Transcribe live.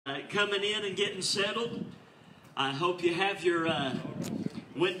Coming in and getting settled. I hope you have your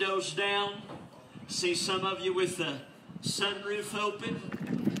windows down. See some of you with the sunroof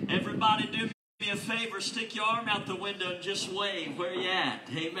open. Everybody do me a favor, stick your arm out the window and just wave. Where you at?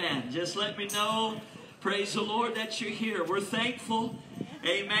 Amen. Just let me know, praise the Lord, that you're here. We're thankful.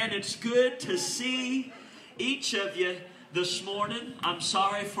 Amen. It's good to see each of you this morning. I'm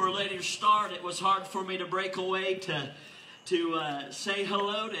sorry for a later start. It was hard for me to break away to say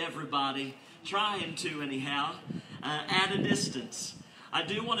hello to everybody, trying to anyhow, at a distance. I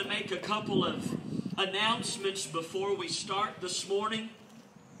do want to make a couple of announcements before we start this morning.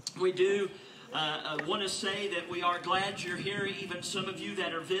 We do want to say that we are glad you're here, even some of you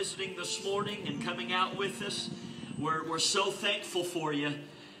that are visiting this morning and coming out with us. We're so thankful for you.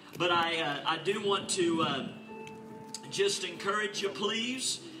 But I do want to just encourage you,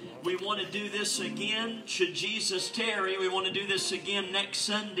 please. We want to do this again, should Jesus tarry. We want to do this again next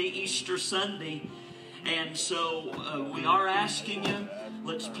Sunday, Easter Sunday. And so we are asking you,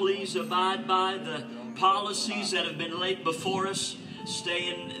 let's please abide by the policies that have been laid before us.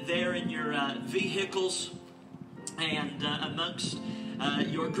 Staying there in your vehicles and amongst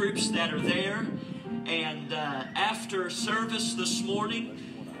your groups that are there. And after service this morning,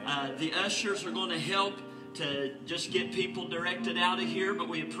 the ushers are going to help to just get people directed out of here, but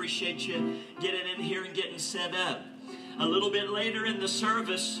we appreciate you getting in here and getting set up. A little bit later in the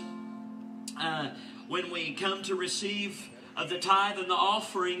service, when we come to receive of the tithe and the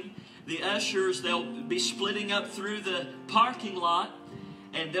offering, the ushers, they'll be splitting up through the parking lot,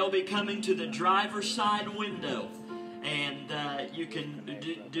 and they'll be coming to the driver's side window. And you can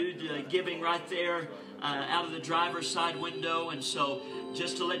do the giving right there out of the driver's side window. And so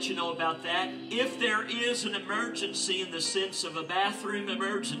just to let you know about that, if there is an emergency in the sense of a bathroom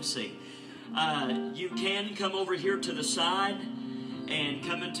emergency, you can come over here to the side and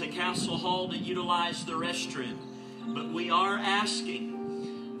come into Castle Hall to utilize the restroom. But we are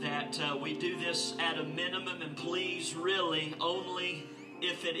asking that we do this at a minimum, and please, really, only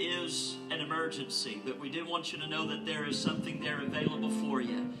if it is an emergency. But we do want you to know that there is something there available for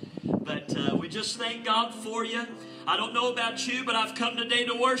you. But we just thank God for you. I don't know about you, but I've come today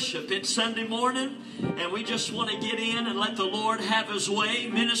to worship. It's Sunday morning, and we just want to get in and let the Lord have His way,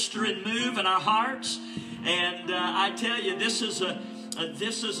 minister and move in our hearts. And I tell you, this is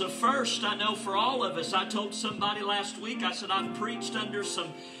a first, I know, for all of us. I told somebody last week, I said, I've preached under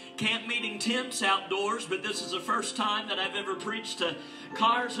some camp meeting tents outdoors, but this is the first time that I've ever preached to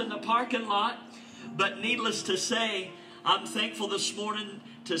cars in the parking lot. But needless to say, I'm thankful this morning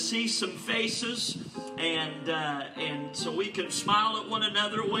to see some faces, and so we can smile at one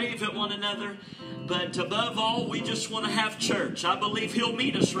another, wave at one another. But above all, we just want to have church. I believe He'll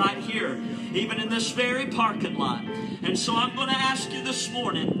meet us right here, even in this very parking lot. And so I'm going to ask you this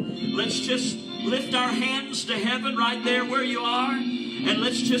morning, let's just lift our hands to heaven right there where you are, and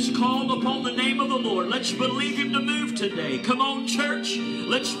let's just call upon the name of the Lord. Let's believe Him to move today. Come on, church.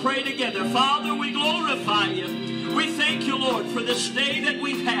 Let's pray together. Father, we glorify You. We thank You, Lord, for this day that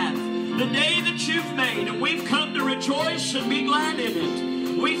we've had, the day that You've made, and we've come to rejoice and be glad in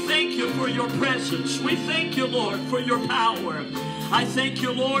it. We thank You for Your presence. We thank You, Lord, for Your power. I thank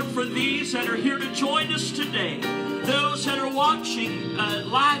You, Lord, for these that are here to join us today, those that are watching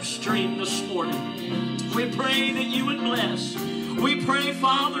live stream this morning. We pray that You would bless. We pray,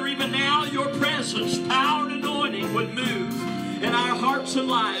 Father, even now Your presence, power, and anointing would move in our hearts and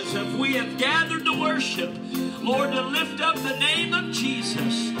lives as we have gathered to worship, Lord, to lift up the name of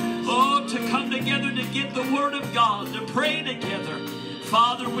Jesus. Oh, to come together to get the Word of God, to pray together.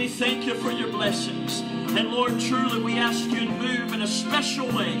 Father, we thank You for Your blessings. And Lord, truly we ask You to move in a special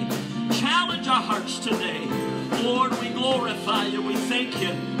way. Challenge our hearts today. Lord, we glorify You. We thank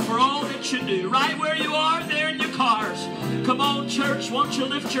You for all that You do. Right where you are, there in your cars. Come on, church, won't you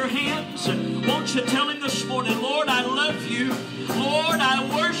lift your hands? Won't you tell Him this morning, Lord, I love You. Lord, I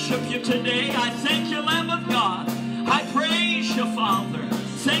worship You today. I thank You, Lamb of God. I praise You, Father.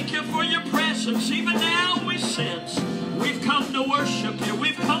 Thank You for Your presence. Even now we sense we've come to worship You.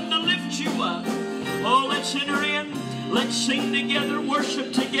 We've come to lift You up. Oh, let's enter in. Let's sing together,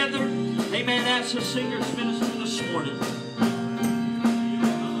 worship together. Amen. As the singers minister this morning.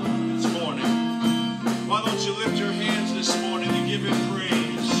 This morning. Why don't you lift your hands this morning and give Him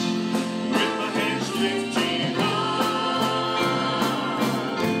praise? With my hands lifted up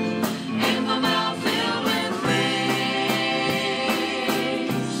and my mouth filled with praise,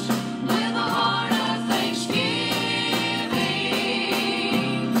 with a heart of thanksgiving,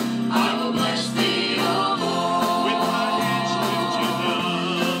 I will bless Thee, O Lord. With my hands lifted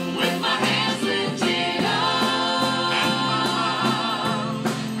up, with my hands lifted up, and my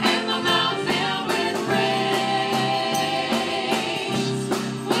mouth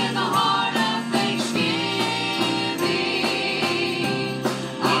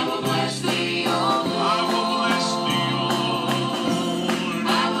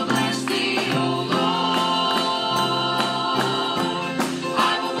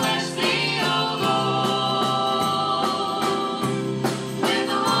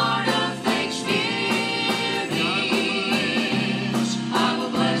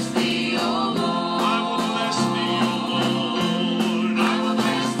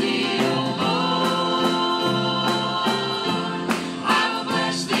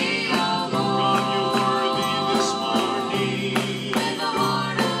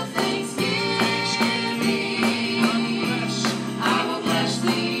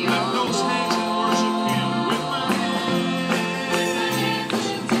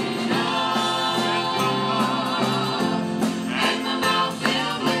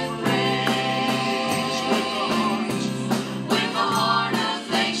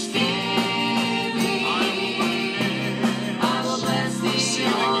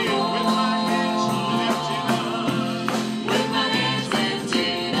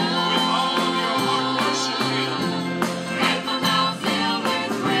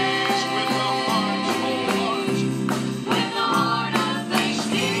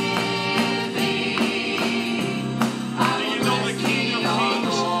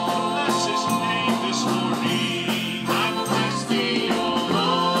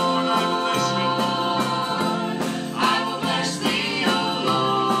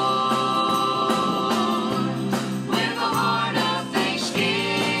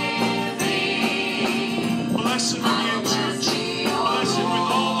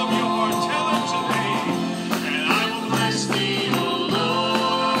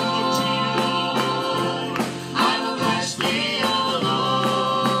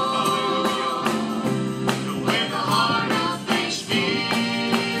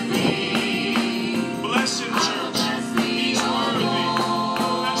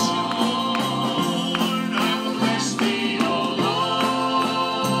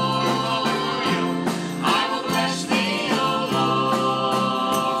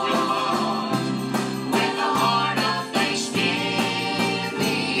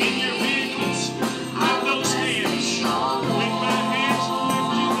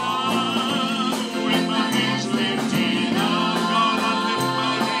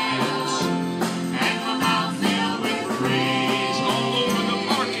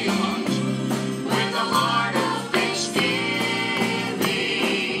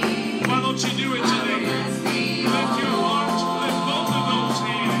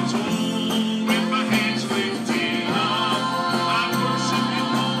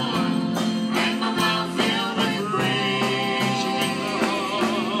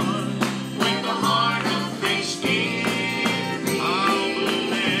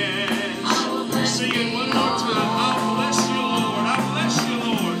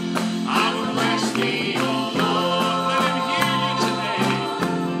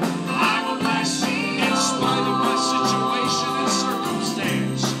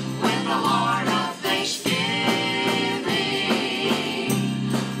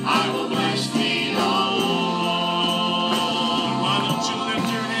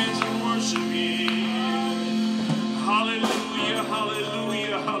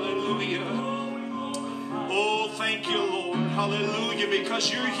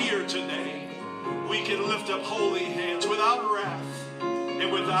because you're here today, we can lift up holy hands without wrath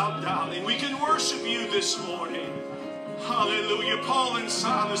and without doubting. We can worship you this morning. Hallelujah. Paul and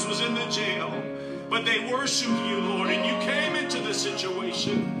Silas was in the jail, but they worshiped you, Lord, and you came into the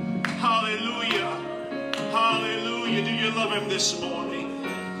situation. Hallelujah. Hallelujah. Do you love him this morning?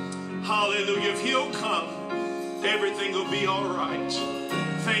 Hallelujah. If he'll come, everything will be all right.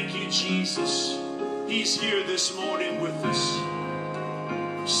 Thank you, Jesus. He's here this morning with us.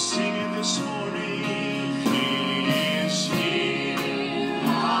 Sing it this morning. He is here.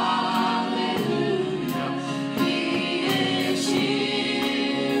 Hallelujah. He is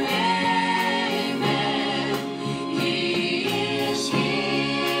here. Amen. He is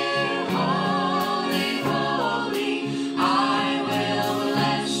here. Holy, holy. I will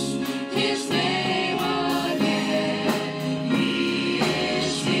bless his name again. He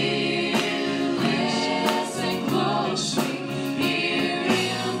is here. Listen closely. Hear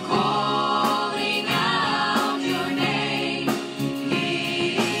him calling out your name.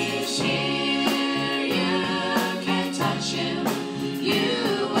 He is here. You can touch him.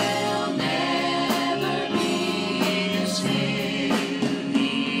 You will never be the same. He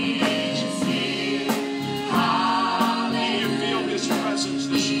is here. Hallelujah. You feel his presence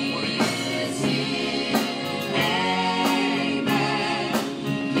this morning. He is here. Amen.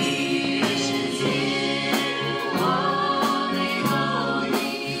 He is here. Holy,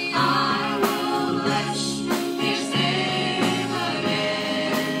 holy. I will bless his name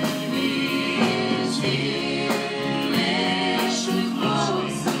again. He is here. Listen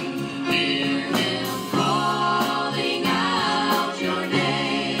closely. Hear him calling out your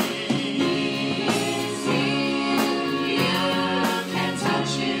name. He is here. You can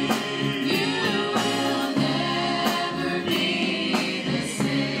touch him. You will never be the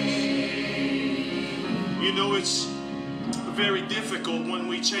same. You know, it's very difficult when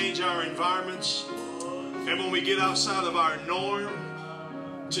we change our environments and when we get outside of our norm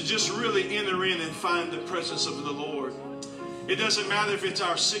to just really enter in and find the presence of the Lord. It doesn't matter if it's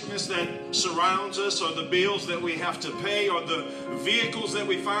our sickness that surrounds us or the bills that we have to pay or the vehicles that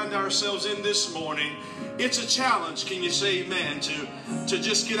we find ourselves in this morning. It's a challenge, can you say amen, to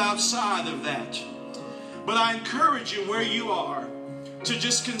just get outside of that. But I encourage you where you are to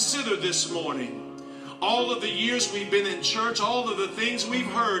just consider this morning all of the years we've been in church, all of the things we've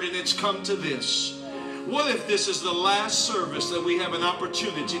heard, and it's come to this. What if this is the last service that we have an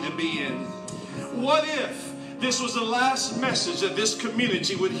opportunity to be in? What if this was the last message that this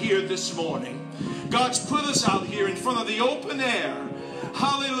community would hear this morning? God's put us out here in front of the open air.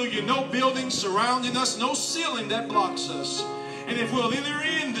 Hallelujah. No building surrounding us, no ceiling that blocks us. And if we'll enter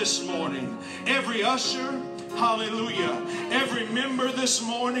in this morning, every usher, hallelujah, every member this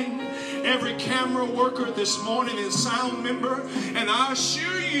morning, every camera worker this morning and sound member, and I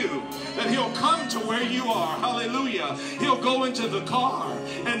assure you that he'll come to where you are. Hallelujah. He'll go into the car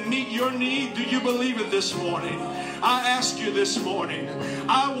and meet your need. Do you believe it this morning? I ask you this morning,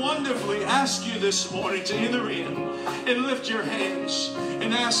 I wonderfully ask you this morning to enter in and lift your hands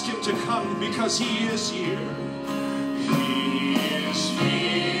and ask him to come, because he is here. He is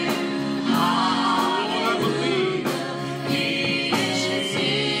here. I believe he is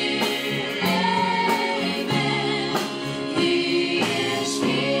here. Amen. He is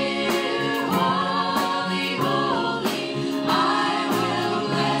here. Holy, holy. I will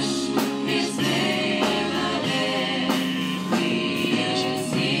bless his name again. He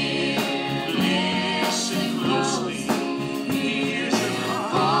is here. Listen closely. Hear him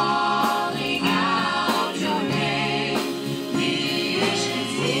calling out your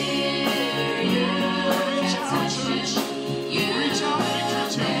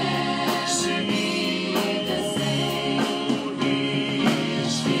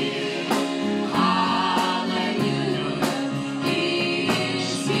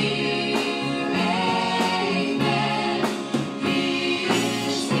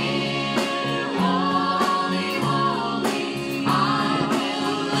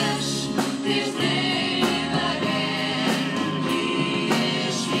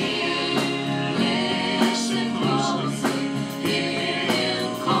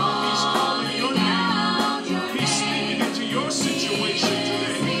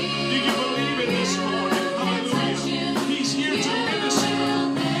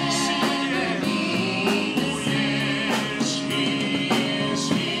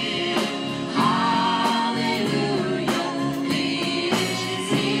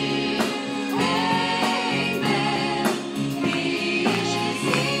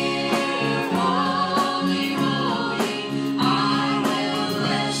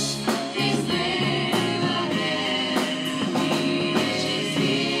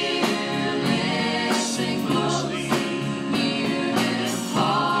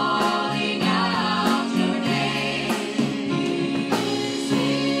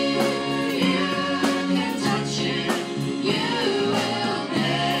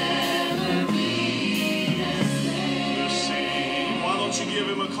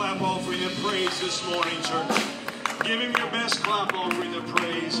clap offering of praise this morning, church. Give him your best clap offering of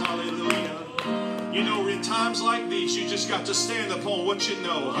praise. Hallelujah. You know, in times like these, you just got to stand upon what you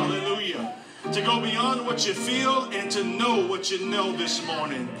know. Hallelujah. To go beyond what you feel and to know what you know this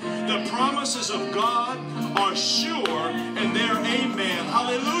morning. The promises of God are sure and they're amen.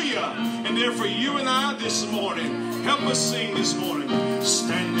 Hallelujah. And they're for you and I this morning. Help us sing this morning.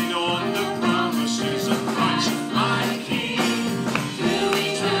 Standing on the promises of Christ, my King. Through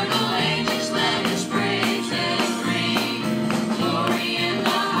eternal ages, let his praises ring. Glory in the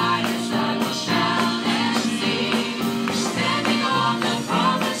highest, I will shout and sing. Standing on the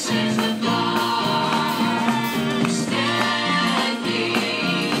promises of God. Standing,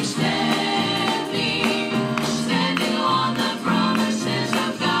 standing, standing on the promises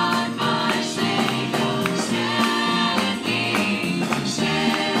of God, my Savior. Standing,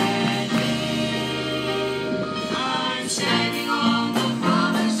 I'm standing on the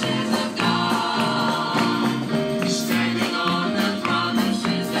promises of God. Standing on the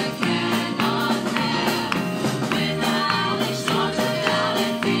promises that cannot fail. When the howling storms of doubt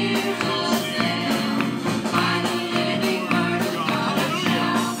and fear assail, by the living word of God I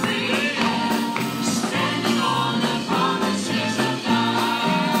shall prevail. Standing on the promises of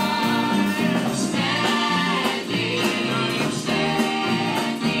God. Standing,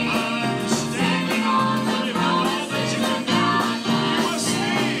 standing on the promises of God, my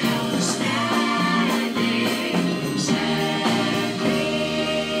Savior. Standing,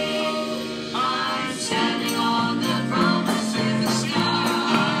 I'm standing on the promises of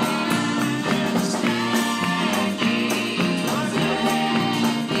God. I'm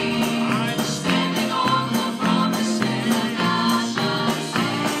standing on the promises of God, my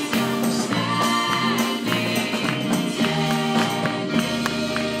Savior.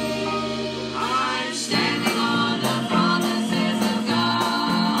 I'm standing on the promises of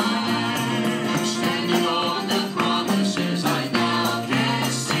God. Standing on the promises I now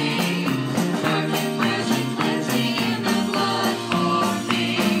can see. Perfect present cleansing in the blood for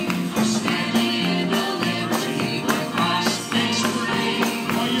me. Standing in the liberty where Christ makes free.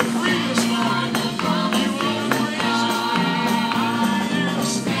 Are you free this morning? The promises of God.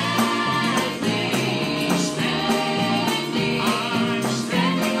 Standing, standing, I'm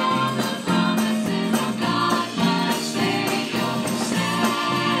standing on the promises of God, my Savior.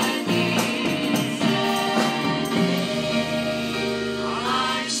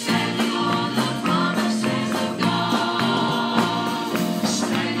 I'm standing on the promises of God.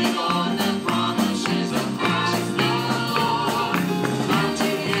 Standing on the promises of Christ the Lord. Unto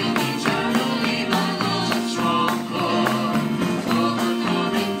him eternally my love's strong cord.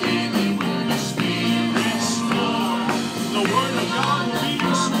 Overcoming daily with the Spirit's sword. The word of God will be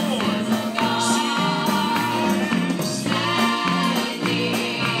your sword.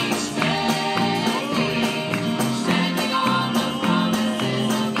 Standing on the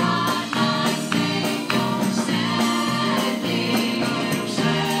promises of God, my Savior.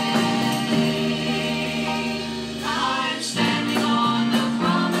 I'm standing on the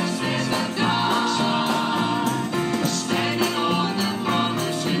promises of God. Standing on the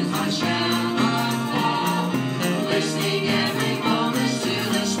promises I shall not fall. Listening every moment to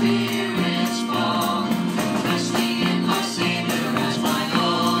the Spirit's call. Resting in my Savior as my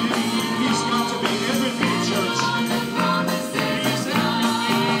own. He's got to be everything, church. On the promises of God.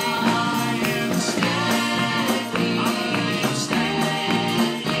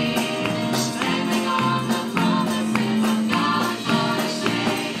 Standing on the promises of God, my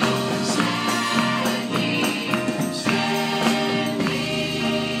Savior.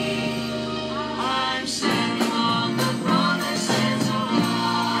 I'm standing on the promises of God.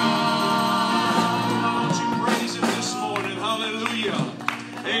 Won't you praise him this morning? Hallelujah.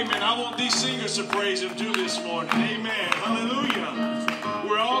 Amen. I want these singers to praise him too this morning. Amen. Hallelujah.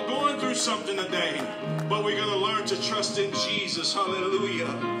 We're all going through something today, but we're going to learn to trust in Jesus.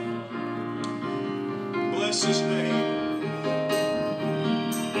 Hallelujah. Bless his name.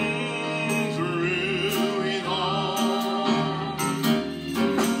 Through it all.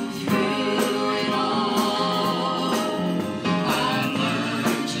 Through it all, I've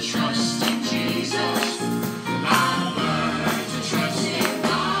learned to trust in Jesus. I've learned to trust in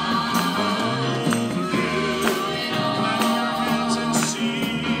God. Through it all, Hands and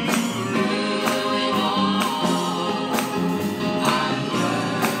sing. through it all, I've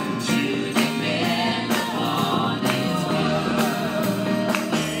learned to depend upon Him.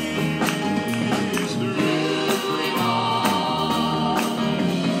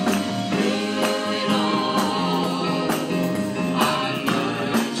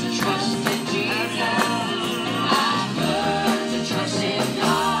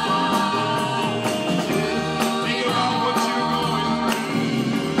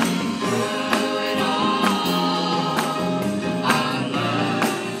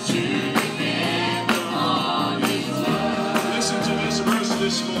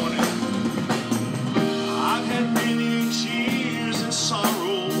 this morning. I've had many tears and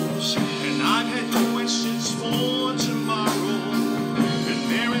sorrows, and I've had questions for tomorrow.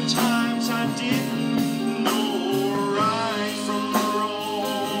 And there are times I didn't know right from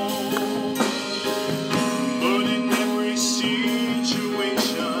wrong. But in every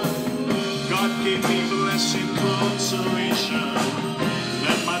situation, God gave me blessing, consolation.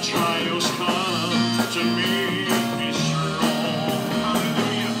 Let my trials come to make me strong.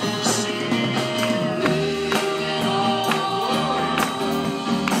 Hallelujah. Sing.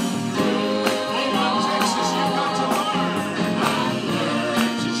 Oh, Texas, you've got to learn.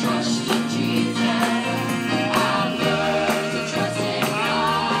 To trust in Jesus, I've learned to trust in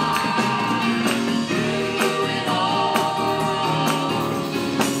God. Through it all,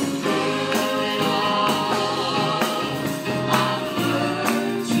 I've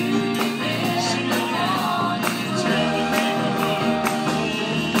learned to depend upon His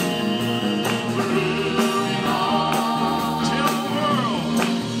Tell the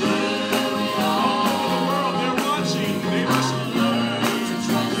world. All over the world, they're watching. They must learn.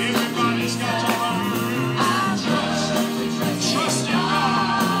 Everybody's got to learn. Trust in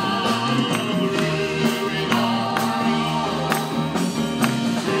God. Through it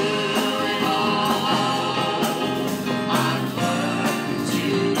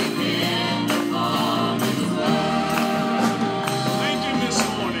Thank Him this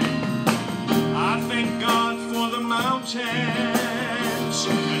morning. I thank God for the mountains,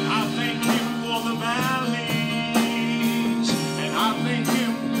 and I thank Him for the valleys, and I thank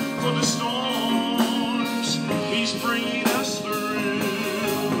Him for the storms He's bringing us through.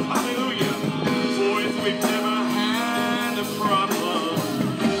 Hallelujah. For if we've never had a problem,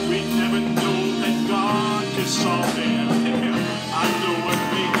 we'd never know that God could solve it. I know what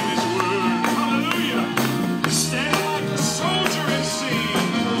made His word. Hallelujah. Stand like a soldier and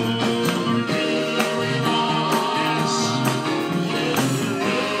sing. Yes.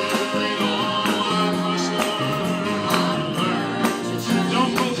 I must learn.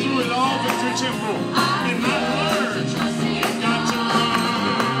 Don't go through it all, Victory Temple, and not learn. You've got to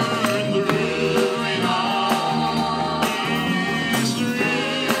learn through it all. Yes, through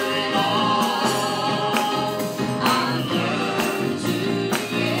it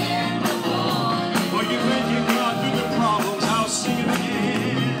Well, you thanking God through the problems. I'll sing it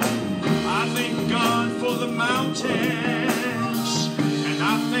again. I thank God for the mountains, and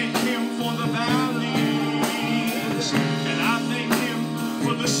I thank Him for the valleys, and I thank Him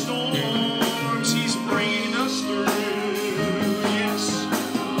for the storms He's bringing us through. Yes.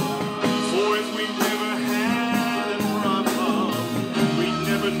 For if we never had a problem, we'd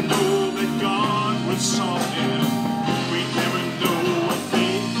never know that God would solve them. We'd never know what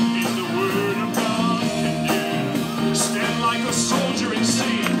faith in the Word of God can do. Stand like a soldier and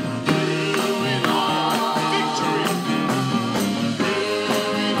sing. Through it all, victory.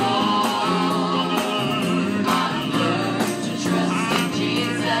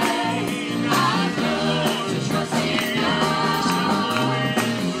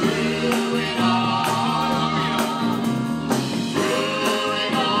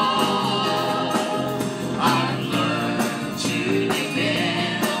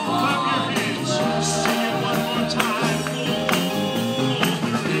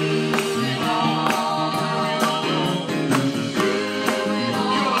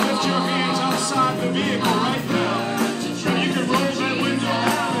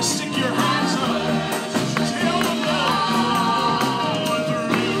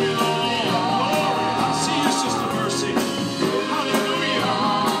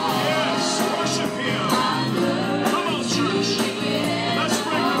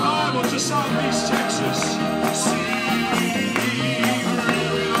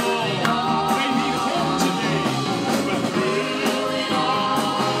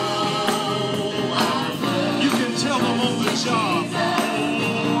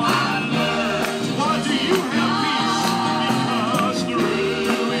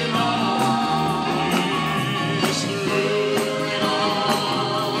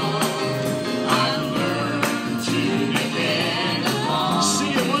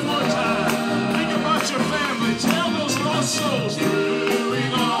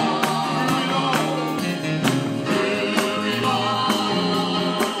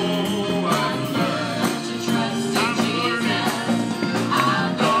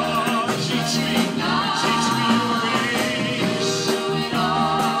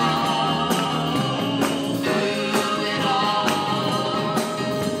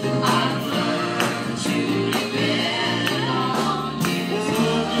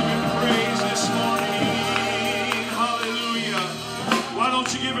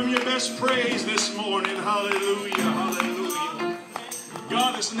 don't you give him your best praise this morning? Hallelujah, hallelujah.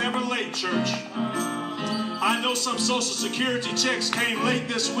 God is never late, church. I know some Social Security checks came late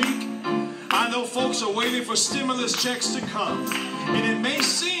this week. I know folks are waiting for stimulus checks to come. And it may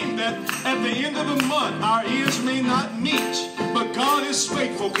seem that at the end of the month, our ears may not meet, but God is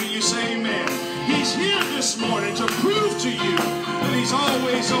faithful. Can you say amen? He's here this morning to prove to you that he's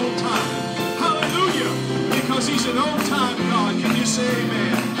always on time. Hallelujah. Because he's an on-time God. Can you say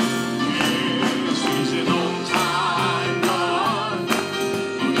amen? Yes, he's an on-time God.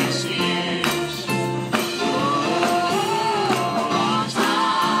 Yes, he is.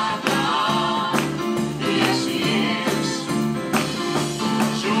 On-time God. Yes, he is.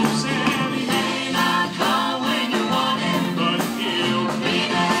 Job said he may not come when you want him, but he'll be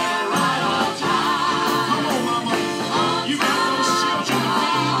there right on time. Come on, mama. You got those children to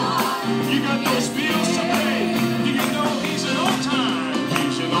feed. You got those bills to pay. Do you know he's an on-time?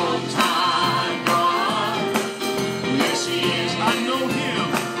 He's an on-time God. Yes, he is. I know him.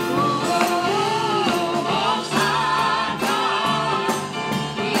 On-time God.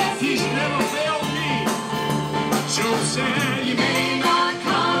 He's never failed me. Job said you may not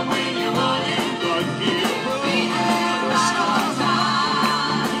come when you want him, but he'll be there right on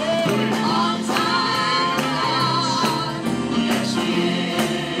time. On time. Yes, he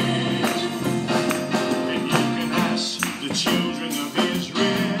is. And you can ask the children of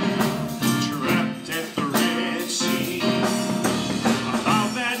Israel, trapped at the Red Sea, about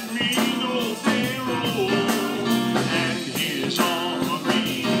that mean old Pharaoh and his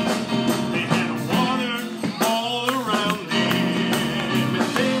army. They had water all around them, and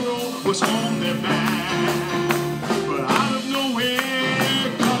Pharaoh was on their back. But out of nowhere,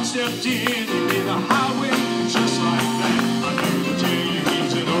 God stepped in and made a highway just like that. I need to tell you,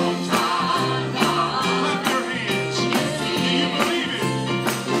 he's an on-time God. Clap your hands. Do you believe it?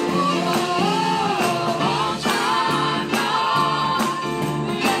 On-time God.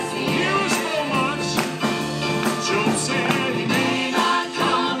 Yes, he is. Hear us so much. Job said he may not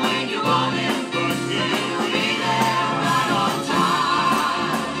come when you want him, but he'll be there right on time.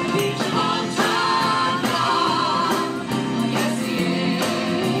 He's an on-time God. Yes, he is.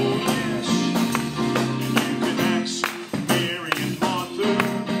 Oh, yes. And you can ask Mary and Martha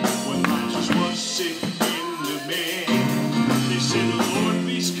when Lazarus was sick in the bed. They said, Lord,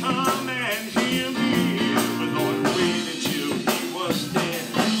 please come and heal me. But Lord waited till he was dead.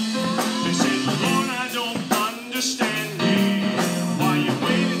 They said, Lord, I don't understand it. Why you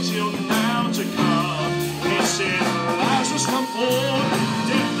waited till now to come? They said, Lazarus, come forth.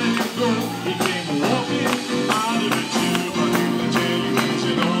 Death let him go. He came walking out of the tomb. I need to tell you, he's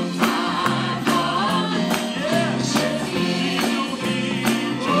an on-time God. Yes, you know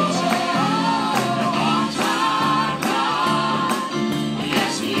he's an on-time God.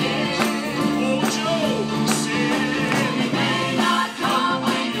 Yes, he is.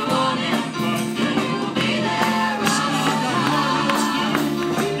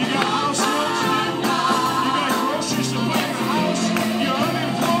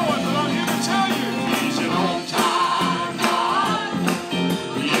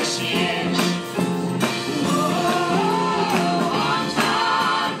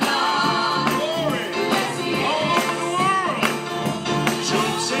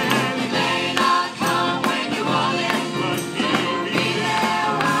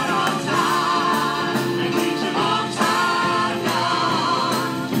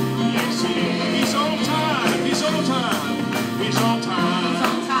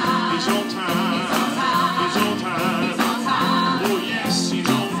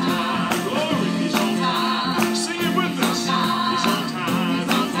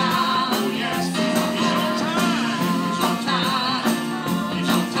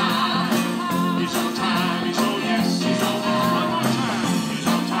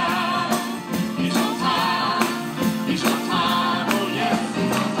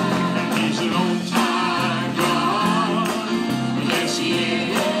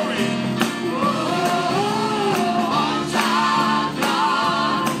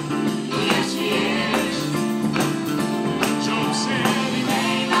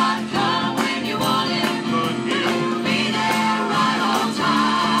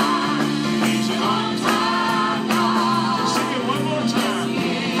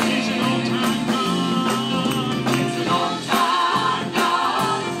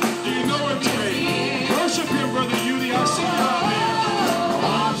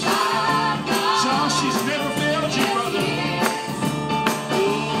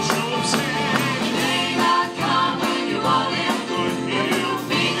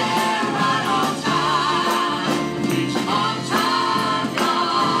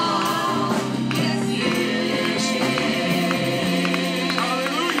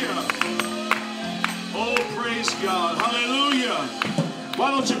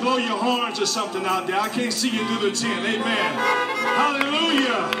 blow your horns or something out there. I can't see you through the tent. Amen.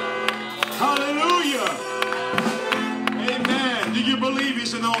 Hallelujah. Hallelujah. Amen. Do you believe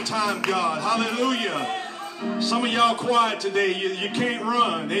he's an on-time God? Hallelujah. Some of y'all quiet today. You can't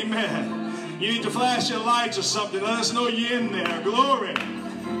run. Amen. You need to flash your lights or something. Let us know you're in there. Glory.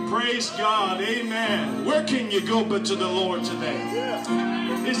 Praise God. Amen. Where can you go but to the Lord today?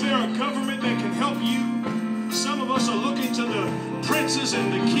 Is there a government that can help you? Some of us are looking to the princes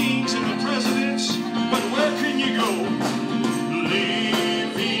and the kings and the presidents. But where can you go?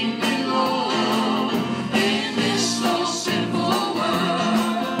 Living alone in this so simple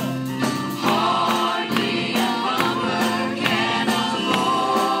world. Hardly a mother can alone.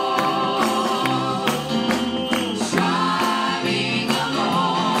 Striving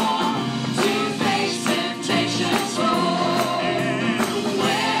alone to face temptation so.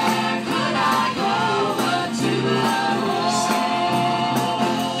 Where could I go but to the Lord?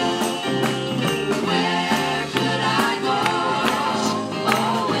 Where could I go?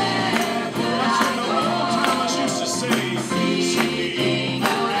 Oh, where could I go? I used to say, seeking a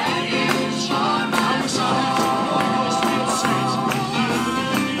refuge for my soul.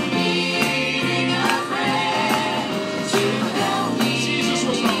 Needing a friend to help me. Jesus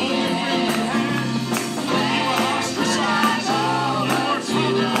was the only friend you had. You were ostracized. You were to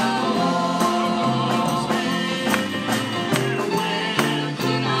the Lord. Where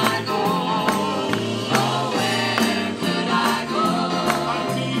could I go? Oh, where could I go? I'm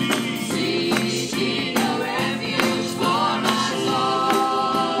seeking a refuge for my soul.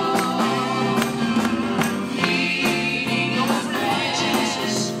 Needing a friend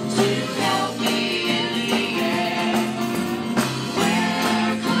to help me in the end.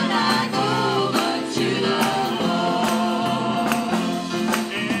 Where could I go but to the Lord?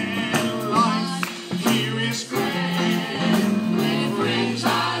 And life here is great with friends I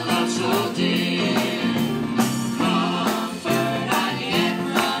love so dear. Comfort I get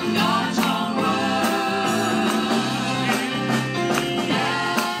from God's own word.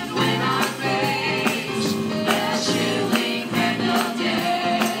 And when I face the chilling hand of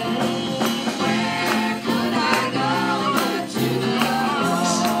death, where could I go but to the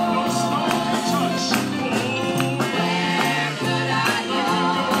Lord? Where could I go?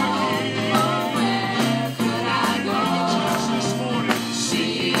 Oh, where could I go?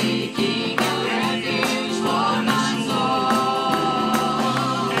 Seeking a refuge for my soul.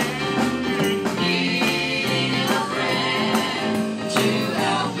 Needing a friend to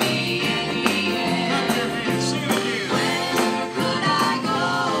help me in the end. Where could I go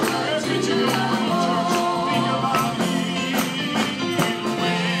but to the Lord?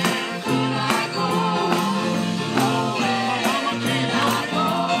 Where could I go? Oh, where could I go?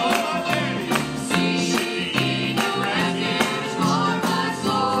 Seeking a refuge for my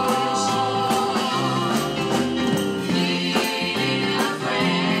soul. Needing a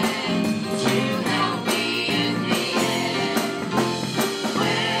friend to help me in the end.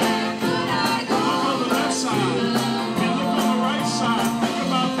 Where could I go? Look on the left side and look on the right side. Think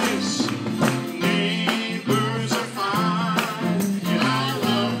about this. Neighbors are fine, and I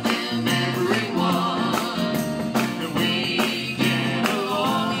love them everyone. And we get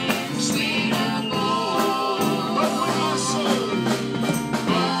along in sweet accord.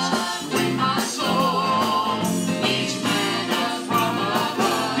 But when my soul needs manna from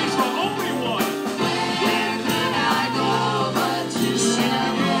above, he's the only one. Where could I go but to the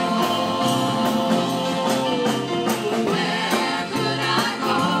Lord? Where could I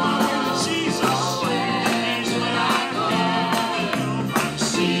go? Jesus. Where could I go? I'm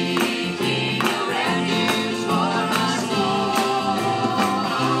seeking a refuge for my soul.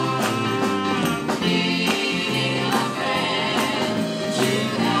 Needing a friend to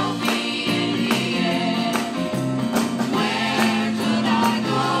help me in the end. Where could I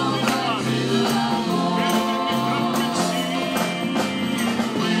go but to the Lord?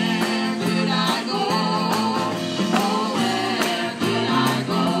 Where could I go? Oh, where could I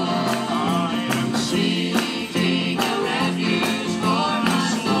go? I am seeking a refuge for my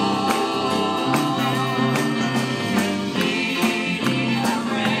soul. Needing a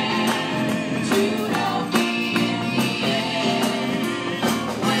friend to help me in the end.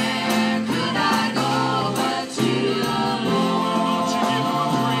 Where could I go but to the Lord? Won't you give him a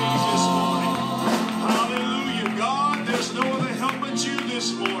praise this morning? Hallelujah. God, there's no other help but you this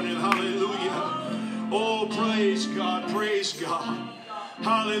morning. Hallelujah. Oh, praise God. Praise God.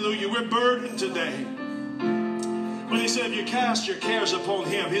 Hallelujah. We're burdened today. But he said, if you cast your cares upon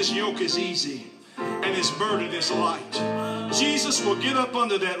him, his yoke is easy and his burden is light. Jesus will get up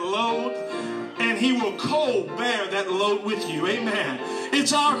under that load and he will co-bear that load with you. Amen.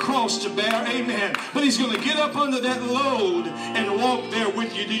 It's our cross to bear, amen. But he's going to get up under that load and walk there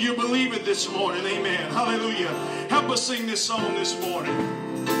with you. Do you believe it this morning? Amen. Hallelujah. Help us sing this song this morning.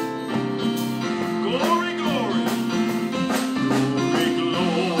 Glory, glory. Glory,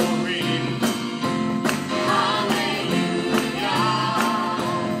 glory. Hallelujah.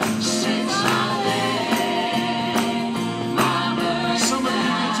 Since I laid my burden Some of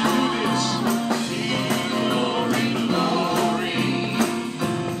you need to do this. glory, glory.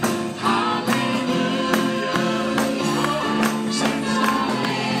 Hallelujah. Since I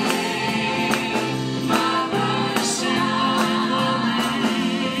laid my burden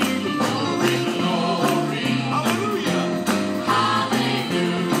glory, glory. Hallelujah.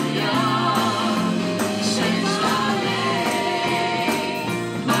 Hallelujah. Since I laid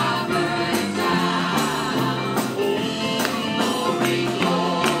my burden down. Glory,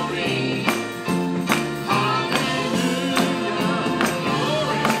 glory.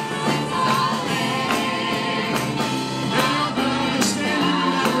 Understand you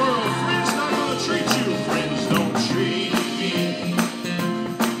in that world. Friends not going to treat you. Friends don't treat me.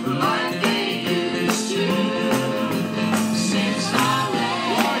 Like they used to. Since I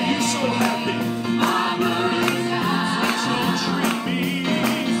laid Why are you so happy? my burden down. Friends don't treat me.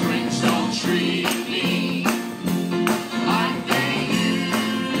 Friends don't treat me like they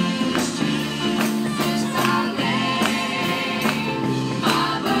used to. Since I laid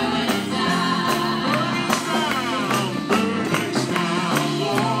my burden down. Burdens down,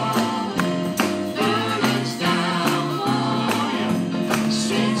 Lord. Burdens down, Lord.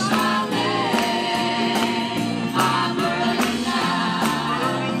 Since I laid my burden down.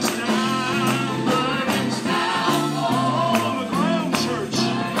 Burdens down. Burdens down, Lord. On the ground, church.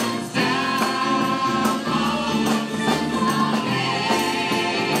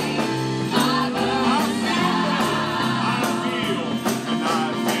 I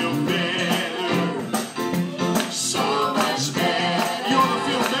feel better. So much better You ought to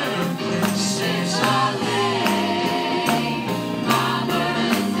feel better. since I laid my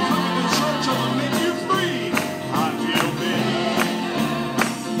burden down. The church will make you free. I feel better.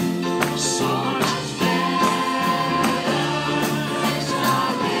 So much better since I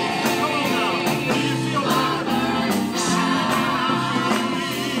laid Come on now. Do you feel better?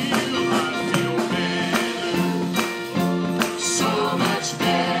 I feel better. so much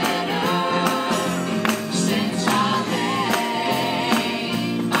better since I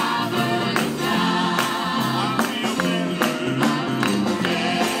laid my burden down. I feel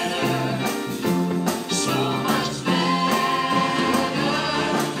better. So much better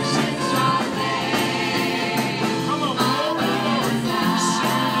since I laid Come on,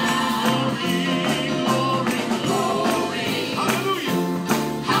 glory, glory, glory. Hallelujah.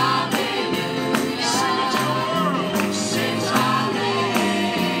 hallelujah. Sing it to the world. Since I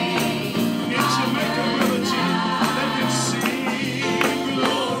laid It's Jamaica ability. They can sing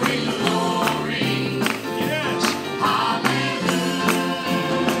glory, glory, yes. hallelujah.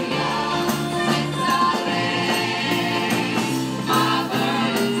 Since I laid my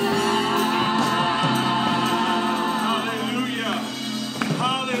burden Hallelujah.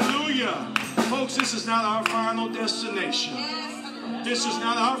 Hallelujah. Folks, this is not our final destination. This is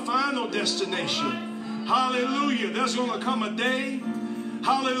not our final destination. Hallelujah. There's going to come a day,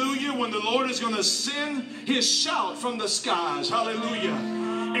 hallelujah, when the Lord is going to send his shout from the skies. Hallelujah.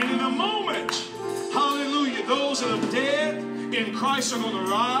 And in a moment, hallelujah, those that are dead in Christ are going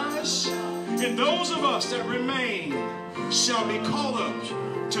to rise. And those of us that remain shall be caught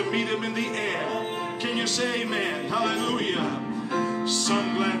up to meet him in the air. Can you say amen? Hallelujah.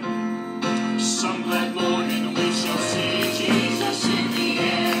 Some glad morning we shall see Jesus in the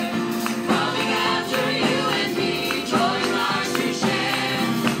air. coming after you and me, joy rise to share.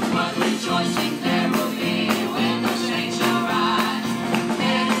 What rejoicing there will be when the saints shall rise.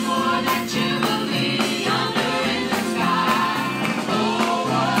 Headed for that jubilee under in the sky. Oh,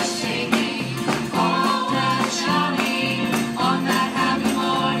 what singing, oh, what shouting on that happy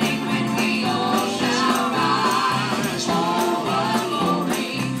morning when we all shall rise. Oh, what glory.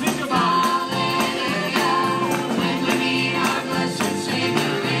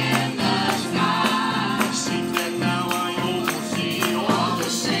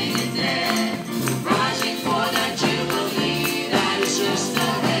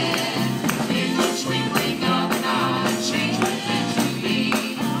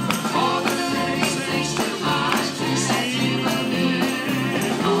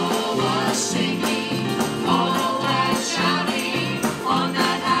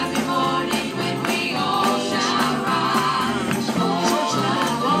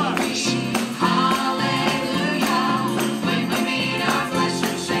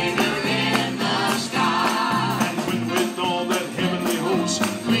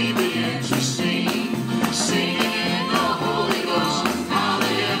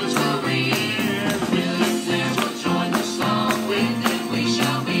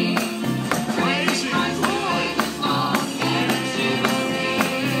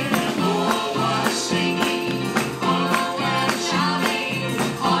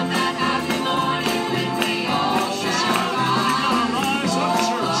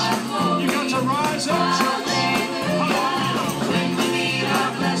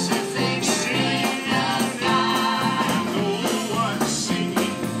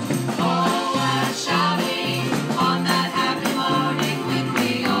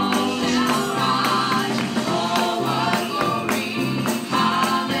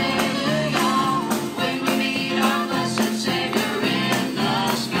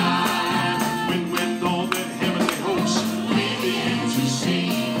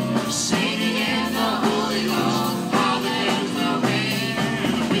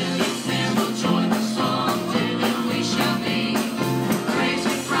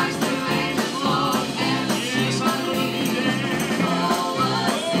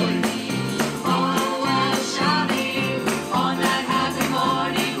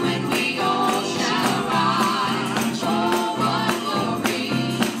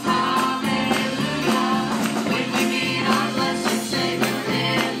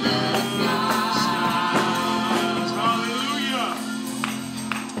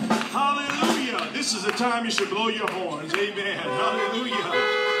 Hallelujah. This is the time you should blow your horns. Amen. Hallelujah.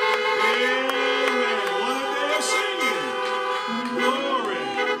 Amen. What a day of singing. Glory.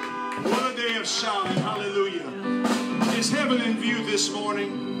 What a day of shouting. Hallelujah. Is heaven in view this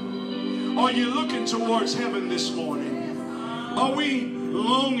morning? Are you looking towards heaven this morning? Are we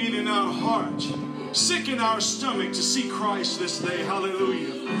longing in our heart, sick in our stomach to see Christ this day?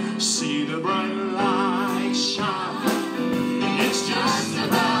 Hallelujah. See the bright light shine. It's just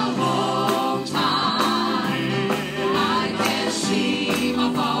about home time. I can see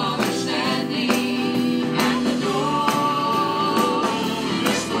my Father standing at the door.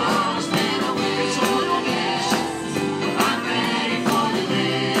 This world's been a wilderness. I'm ready for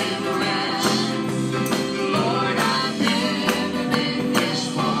deliverance. Lord, I've never been this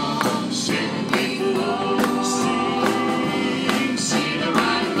homesick before. See the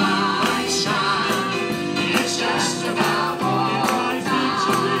bright light shine. It's just about home time.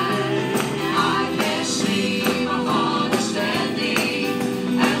 I can see my Father standing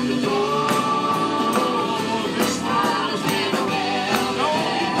at the door. This world's been a wilderness.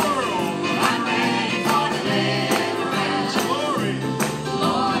 I'm ready for deliverance. Glory.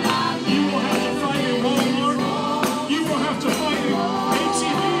 Lord, you will have to fight it, Walmart. You will have to fight it,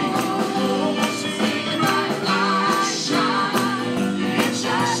 ATV. See the bright light shine. It's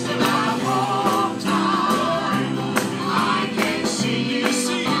just about home time. I can see my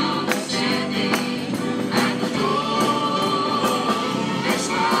Father standing at the door. This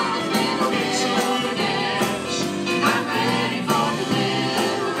world's been a wilderness. I'm ready for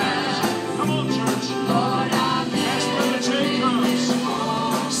deliverance. Come on, church. Lord, I've That's never where the change comes.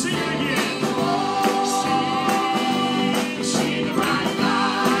 sing it again. See the bright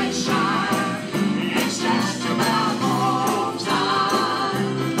light shine. It's just about home time.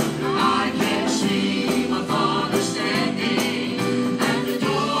 I can see my Father standing at the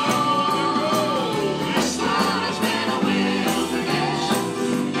door. This world has been a wilderness,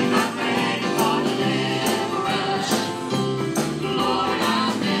 and I'm ready for deliverance. Lord,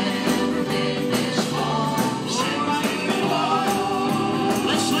 I've never been this homesick before.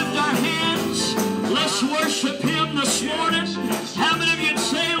 Let's lift our hands. Let's worship Him this morning. How many of you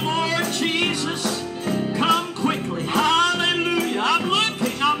say, Lord Jesus, come quickly? Hallelujah. I'm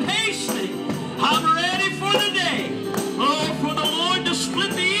looking. I'm hastening. I'm ready for the day. Oh, for the Lord to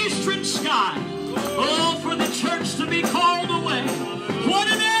split the eastern sky. Oh, for the church to be called away. What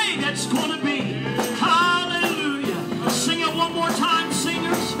a day that's going to be. Hallelujah. Sing it one more time,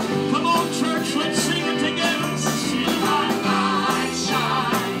 singers. Come on, church. Let's sing it together. See the bright light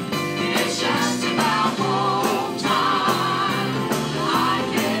shine. It's just about home time. I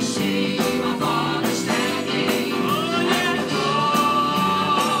can see my Father standing at the door.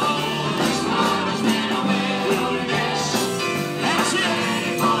 This world has been a wilderness. That's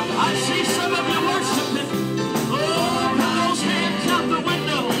it. I see some of you worshiping. Oh, put those hands out the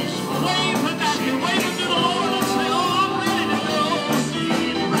windows. Wave them at you. Wave them to the Lord and say, oh, I'm ready to go.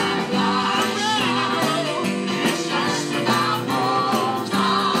 See the bright light shine. It's just about home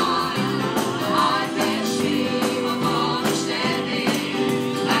time. I can see my Father standing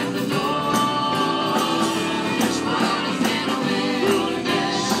at the door. This world has been a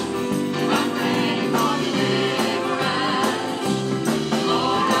wilderness. I'm ready for deliverance.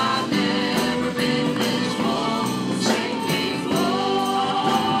 Lord, I've never been this homesick before.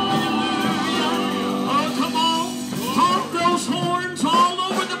 Oh, come on. Honk those horns all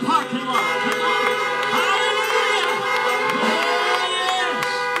over the parking lot. Come on. Hallelujah. Oh, yes.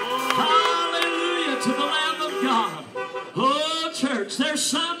 Hallelujah to the Lamb of God. Oh, church, there's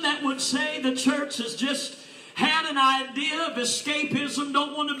some that would say the church has just had an idea of escapism,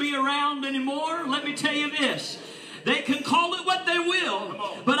 don't want to be around anymore. Let me tell you this. They can call it what they will,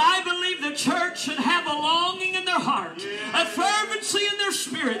 but I believe the church should have a longing in their heart, a fervency in their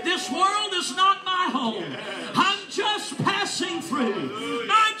spirit. This world is not my home. I'm just passing through.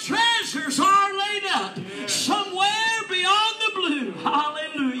 My treasures are laid up somewhere beyond the blue.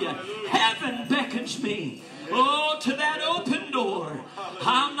 Hallelujah. Heaven beckons me. Oh, to that open door.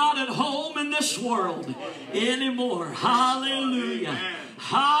 I'm not at home in this world anymore. Hallelujah.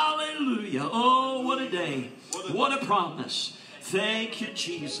 Hallelujah. Oh, what a day. What a promise. Thank you,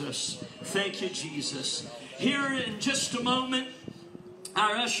 Jesus. Thank you, Jesus. Here in just a moment,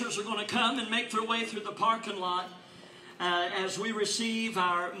 our ushers are going to come and make their way through the parking lot as we receive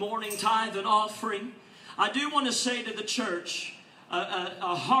our morning tithe and offering. I do want to say to the church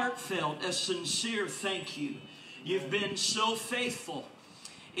a heartfelt, a sincere thank you. You've been so faithful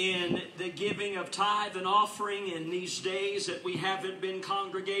in the giving of tithe and offering in these days that we haven't been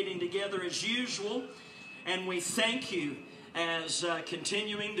congregating together as usual. And we thank you as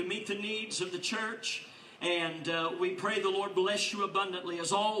continuing to meet the needs of the church. And we pray the Lord bless you abundantly.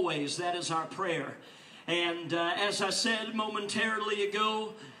 As always, that is our prayer. And as I said momentarily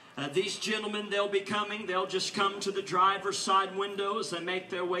ago, these gentlemen, they'll be coming. They'll just come to the driver's side window as they make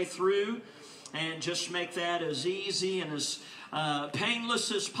their way through, and just make that as easy and as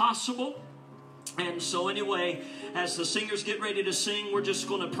painless as possible. And so anyway, as the singers get ready to sing, we're just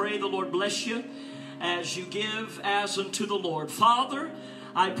going to pray the Lord bless you as you give as unto the Lord. Father,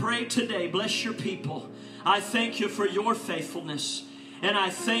 I pray today, bless your people. I thank you for your faithfulness. And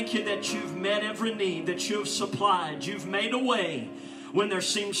I thank you that you've met every need, that you have supplied. You've made a way when there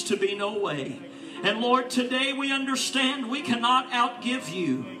seems to be no way. And Lord, today we understand we cannot outgive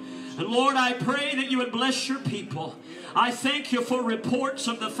you. And Lord, I pray that you would bless your people. I thank you for reports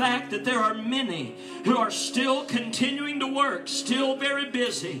of the fact that there are many who are still continuing to work, still very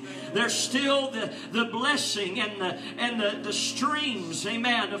busy. There's still the blessing and the streams,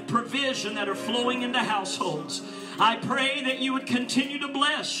 amen, of provision that are flowing into households. I pray that you would continue to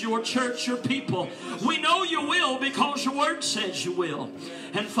bless your church, your people. We know you will because your word says you will.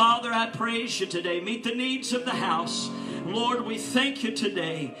 And Father, I praise you today. Meet the needs of the house. Lord, we thank you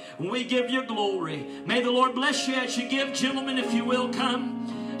today. We give you glory. May the Lord bless you as you give. Gentlemen, if you will,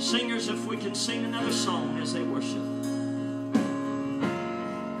 come. Singers, if we can sing another song as they worship.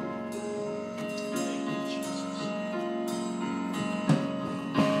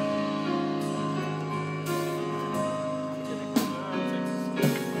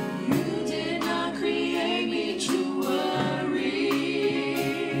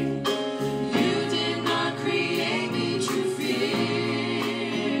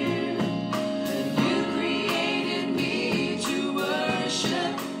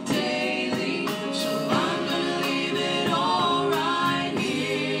 Daily, so I'm gonna leave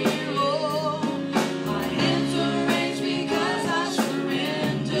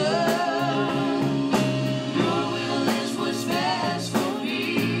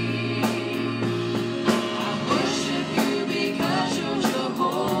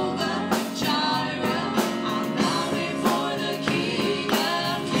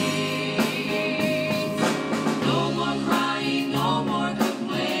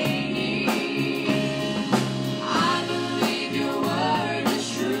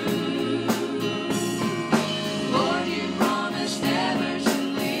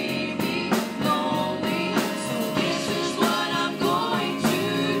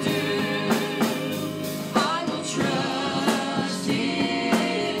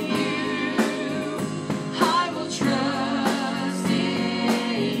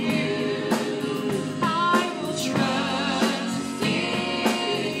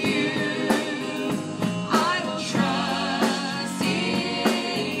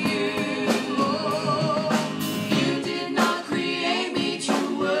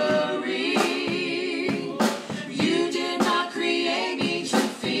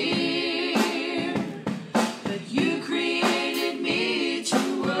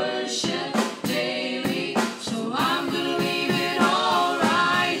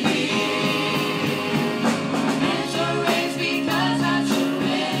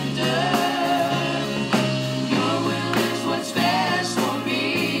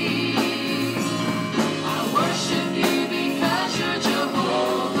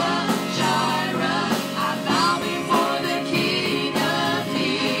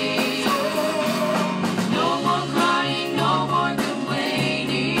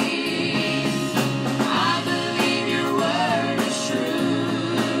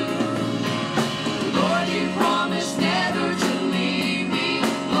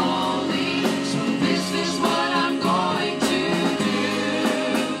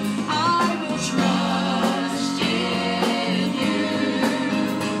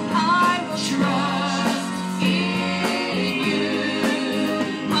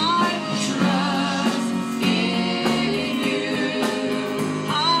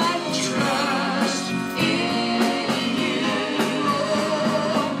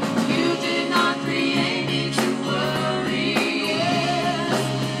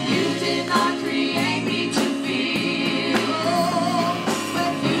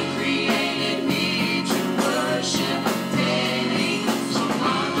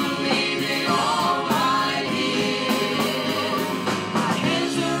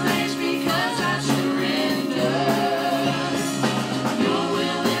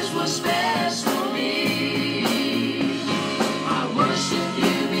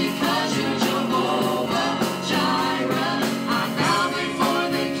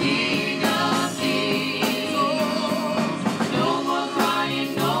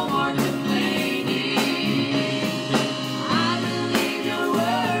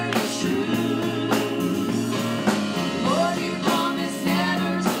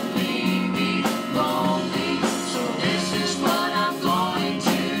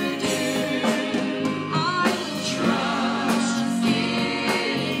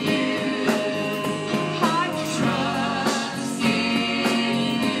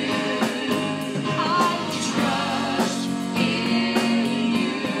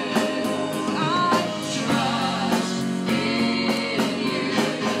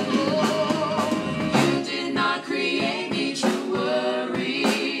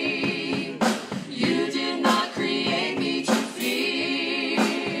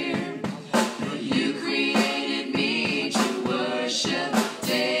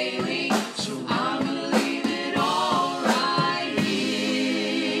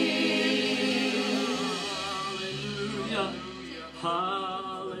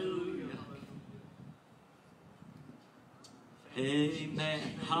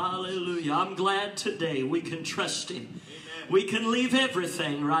Hallelujah. I'm glad today we can trust Him. We can leave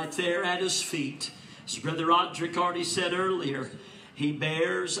everything right there at His feet. As Brother Roderick already said earlier, He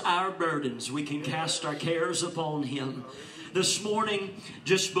bears our burdens. We can cast our cares upon Him. This morning,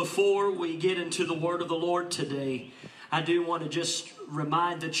 just before we get into the Word of the Lord today, I do want to just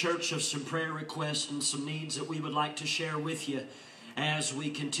remind the church of some prayer requests and some needs that we would like to share with you as we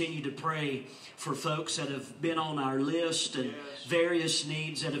continue to pray for folks that have been on our list and various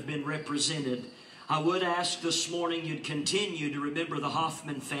needs that have been represented. I would ask this morning you'd continue to remember the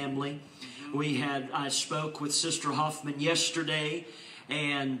Hoffman family. I spoke with Sister Hoffman yesterday,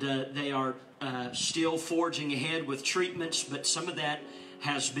 and they are still forging ahead with treatments, but some of that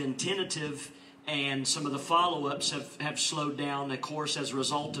has been tentative, and some of the follow-ups have slowed down, of course, as a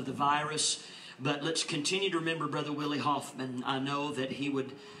result of the virus. But let's continue to remember Brother Willie Hoffman. I know that he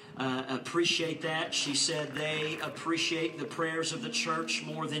would appreciate that. She said they appreciate the prayers of the church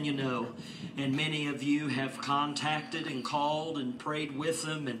more than you know. And many of you have contacted and called and prayed with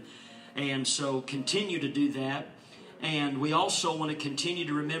them. And so continue to do that. And we also want to continue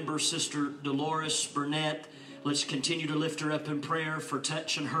to remember Sister Dolores Burnett. Let's continue to lift her up in prayer for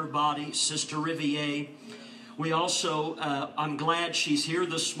touching her body. Sister Riviere. We also, I'm glad she's here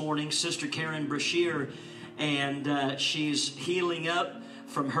this morning, Sister Karen Brashear, and she's healing up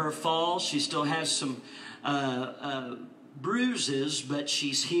from her fall. She still has some bruises, but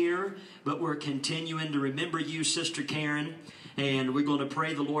she's here. But we're continuing to remember you, Sister Karen, and we're going to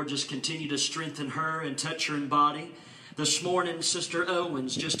pray the Lord just continue to strengthen her and touch her in body. This morning, Sister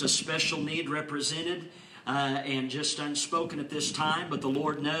Owens, just a special need represented and just unspoken at this time, but the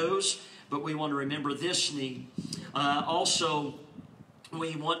Lord knows. But we want to remember this need. Also,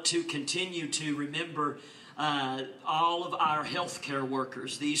 we want to continue to remember all of our healthcare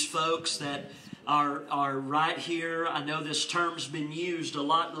workers. These folks that are right here. I know this term's been used a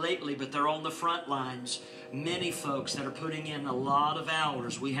lot lately, but they're on the front lines. Many folks that are putting in a lot of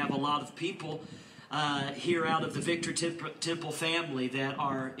hours. We have a lot of people here out of the Victor Temple family that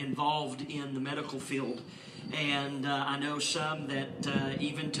are involved in the medical field. And I know some that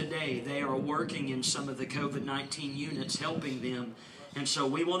even today they are working in some of the COVID-19 units helping them. And so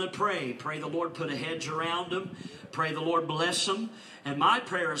we want to pray. Pray the Lord put a hedge around them. Pray the Lord bless them. And my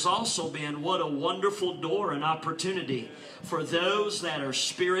prayer has also been, what a wonderful door and opportunity for those that are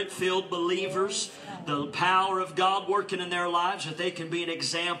Spirit-filled believers, the power of God working in their lives, that they can be an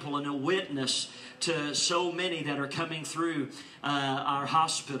example and a witness to so many that are coming through our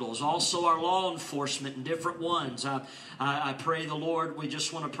hospitals, also our law enforcement and different ones. I pray the Lord, we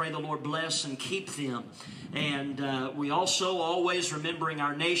just want to pray the Lord bless and keep them. And we also always remembering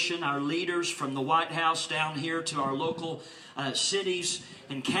our nation, our leaders from the White House down here to our local cities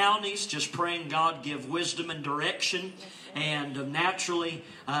and counties, just praying God give wisdom and direction. And naturally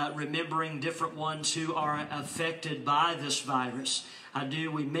remembering different ones who are affected by this virus.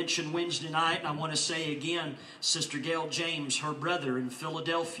 We mentioned Wednesday night, and I want to say again, Sister Gail James, her brother in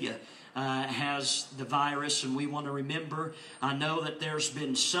Philadelphia, has the virus, and we want to remember. I know that there's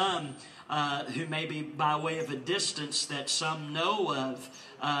been some who may be by way of a distance that some know of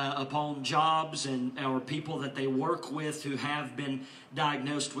upon jobs or people that they work with who have been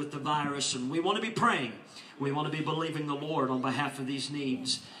diagnosed with the virus, and we want to be praying. We want to be believing the Lord on behalf of these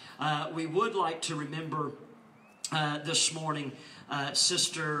needs. We would like to remember this morning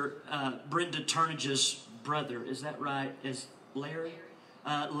Sister Brenda Turnage's brother. Is that right? Is Larry?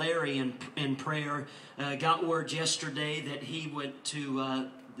 Larry in prayer. Got word yesterday that he went to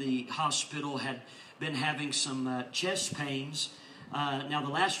the hospital, had been having some chest pains. Now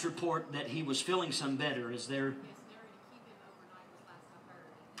the last report that he was feeling some better. Is there? Yes, they were to keep him overnight was last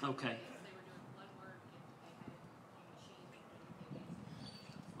I heard. Okay. They were doing blood work and they had a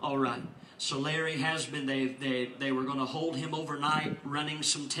machine. All right. So Larry has been, they were going to hold him overnight running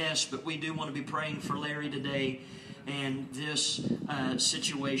some tests, but we do want to be praying for Larry today and this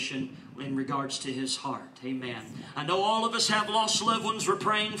situation in regards to his heart. Amen. I know all of us have lost loved ones we're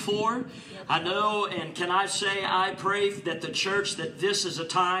praying for. I know, and can I say, I pray that the church, that this is a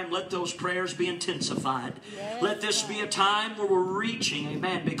time, let those prayers be intensified. Let this be a time where we're reaching,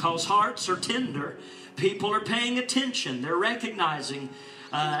 amen, because hearts are tender. People are paying attention. They're recognizing.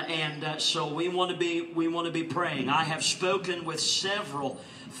 So we want to be praying. I have spoken with several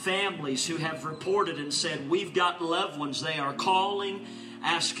families who have reported and said, we've got loved ones. They are calling,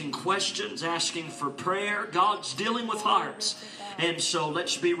 asking questions, asking for prayer. God's dealing with hearts. And so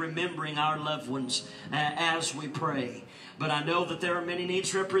let's be remembering our loved ones as we pray. But I know that there are many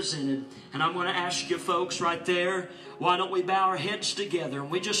needs represented. And I'm going to ask you folks right there, why don't we bow our heads together?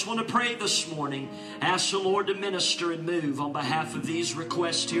 And we just want to pray this morning. Ask the Lord to minister and move on behalf of these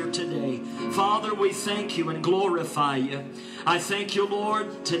requests here today. Father, we thank you and glorify you. I thank you,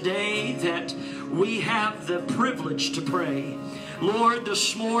 Lord, today that we have the privilege to pray. Lord,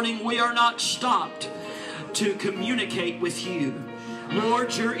 this morning we are not stopped to communicate with you.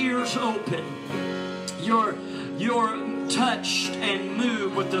 Lord, your ears open. You're touched and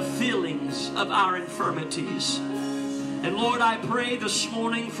moved with the feelings of our infirmities. And Lord, I pray this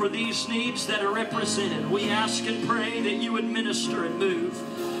morning for these needs that are represented. We ask and pray that you would minister and move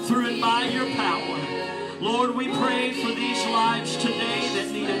through and by your power. Lord, we pray for these lives today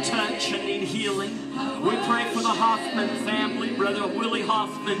that need a touch and need healing. We pray for the Hoffman family, Brother Willie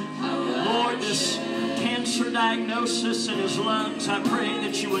Hoffman. Lord, this cancer diagnosis in his lungs, I pray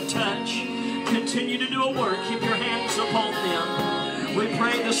that you would touch. Continue to do a work. Keep your hands upon them. We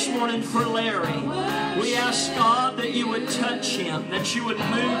pray this morning for Larry. We ask God that you would touch him, that you would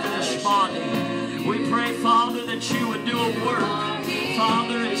move in his body. We pray, Father, that you would do a work.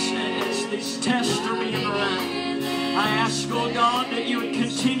 Father, as these tests are being run, I ask, oh God, that you would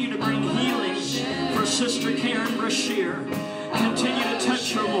continue to bring healings for Sister Karen Brashear. Continue to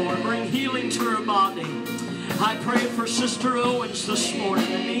touch her, Lord. Bring healing to her body. I pray for Sister Owens this morning,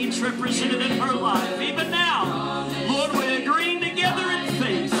 the needs represented in her life. Even now, Lord, we're agreeing together in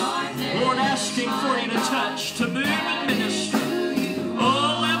faith. Lord, asking for you to touch, to move and minister.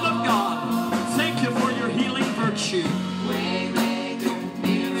 Oh, Lamb of God, thank you for your healing virtue.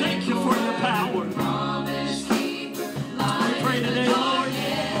 Thank you for your power. We pray today, Lord,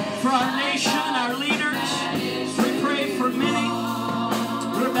 for our nation, our leaders. We pray for many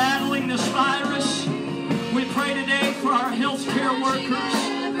who are battling this virus. We pray today for our healthcare workers.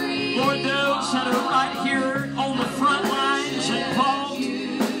 Lord, those that are right here on the front lines involved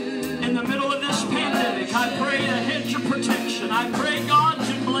in the middle of this pandemic. I pray a hedge of protection. I pray, God,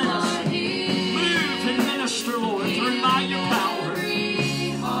 to bless, move and minister, Lord, through by your power.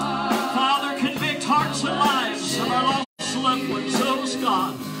 Father, convict hearts and lives of our lost loved ones, those,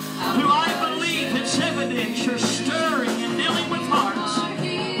 God, who I believe it's evident you're stirring and dealing with hearts.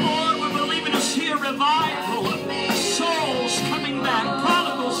 Lord, we're believing to see a revival of souls coming back,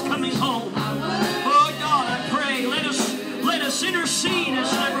 prodigals coming home. Oh God, I pray, let us intercede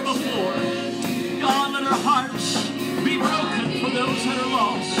as never before. God, let our hearts be broken for those that are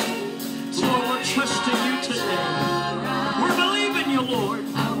lost. Lord, we're trusting you today. We're believing you, Lord.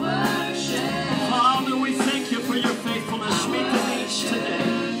 Father, we thank you for your faithfulness. Meet the needs today.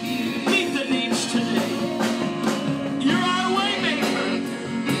 Meet the needs today. You're our way maker.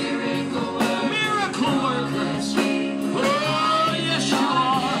 Miracle worker. Oh, yes you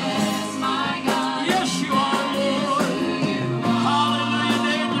are. Yes you are, Lord. Hallelujah.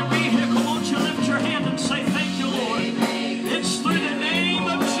 There in your vehicle, won't you lift your hand and say thank you, Lord. It's through the name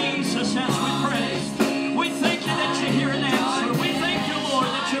of Jesus as we pray. We thank you that you hear an answer. We thank you, Lord,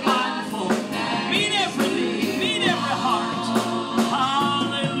 that you're mindful. Meet every need. Meet every heart.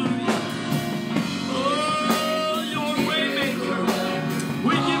 Hallelujah. Oh, your way maker.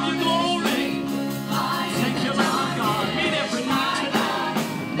 We give you glory. Thank you, Lamb of God. Meet every need today.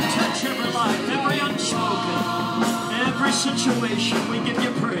 Touch every life, every unspoken, every situation. We give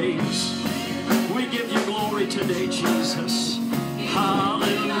you praise. We give you glory today, Jesus.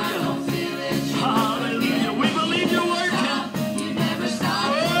 Hallelujah. Hallelujah. We believe you're working.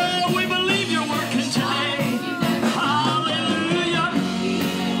 Oh, we believe you're working today. Hallelujah.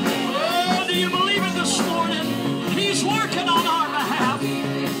 Oh, do you believe it this morning? He's working on our behalf.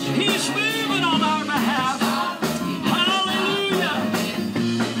 He's moving on our behalf. Hallelujah.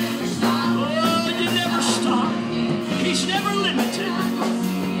 Oh, you never stop. He's never limited.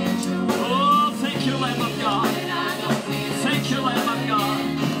 Oh, thank you, Lamb of God. Thank you, Lamb of God.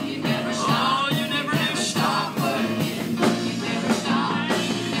 Oh, you never do stop.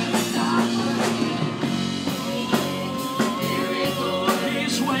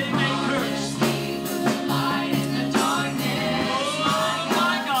 He's way maker. Oh,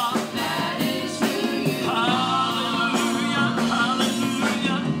 my God. Hallelujah,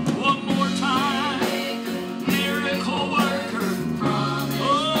 hallelujah. One more time. Miracle worker.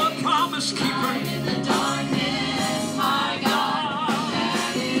 Oh, promise keeper.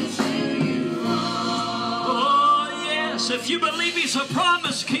 Oh, yes. If you believe he's a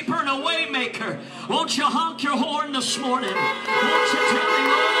promise keeper and a way maker, won't you honk your horn this morning? Won't you tell him,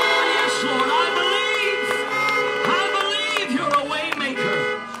 oh, yes, Lord, I believe you're a way maker.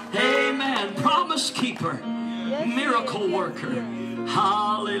 Amen. Promise keeper. miracle worker.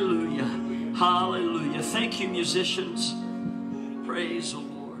 Hallelujah. Hallelujah. Thank you, musicians. Praise the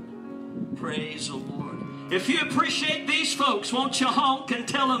Lord. Praise the Lord. If you appreciate these folks, won't you honk and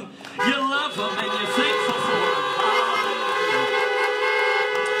tell them you love them and you're thankful for them?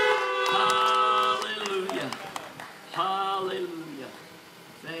 Hallelujah. Hallelujah. Hallelujah.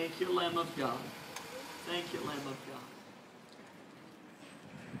 Thank you, Lamb of God. Thank you, Lamb of God.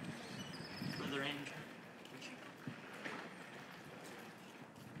 Brother Andrew.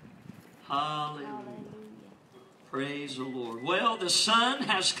 Hallelujah. Praise the Lord. Well, the sun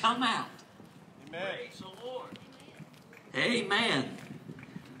has come out. Amen. Praise the Lord. Amen.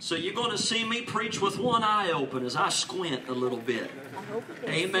 So you're going to see me preach with one eye open as I squint a little bit.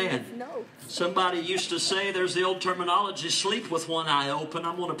 Amen. Somebody used to say, there's the old terminology, sleep with one eye open.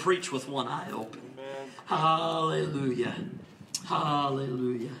 I'm going to preach with one eye open. Amen. Hallelujah.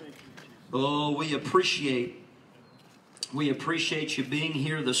 Hallelujah. Oh, we appreciate you being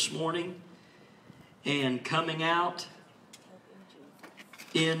here this morning and coming out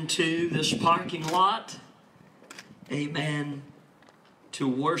into this parking lot, amen, to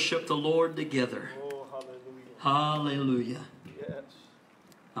worship the Lord together. Oh, hallelujah. Hallelujah. Yes.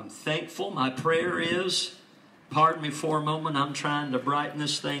 I'm thankful. My prayer is, pardon me for a moment, I'm trying to brighten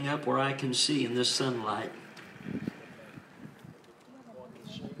this thing up where I can see in this sunlight.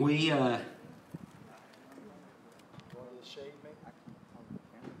 We, I'm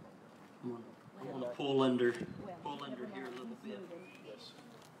going to pull under here a little bit. Yes.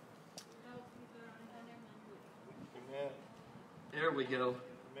 Amen. There we go.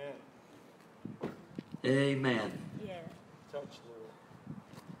 Amen. Amen. Touch, Lord.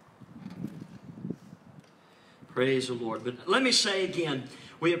 Praise the Lord. But let me say again,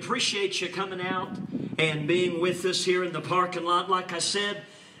 we appreciate you coming out and being with us here in the parking lot. Like I said,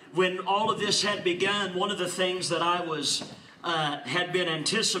 when all of this had begun, one of the things that I had been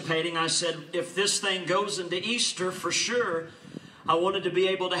anticipating, I said, if this thing goes into Easter, for sure, I wanted to be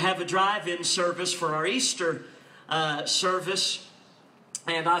able to have a drive-in service for our Easter service.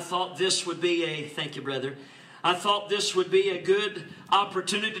 And I thought this would be thank you, brother. I thought this would be a good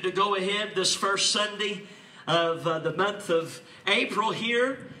opportunity to go ahead this first Sunday of the month of April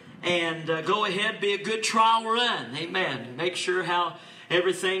here and go ahead, be a good trial run. Amen. Make sure how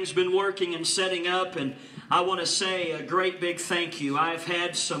everything's been working and setting up. And I want to say a great big thank you. I've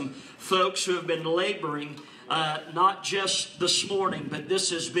had some folks who have been laboring, not just this morning, but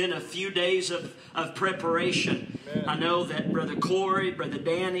this has been a few days of preparation. Amen. I know that Brother Corey, Brother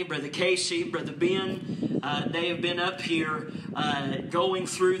Danny, Brother Casey, Brother Ben, they have been up here going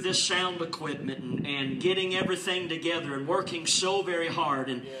through this sound equipment and getting everything together and working so very hard.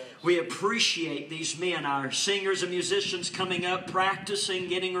 And yes, we appreciate these men, our singers and musicians coming up, practicing,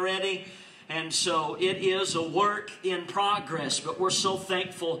 getting ready. And so it is a work in progress, but we're so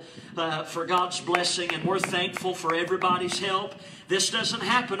thankful for God's blessing, and we're thankful for everybody's help. This doesn't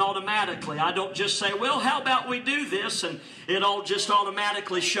happen automatically. I don't just say, well, how about we do this, and it all just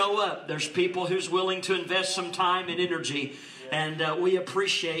automatically show up. There's people who's willing to invest some time and energy, and we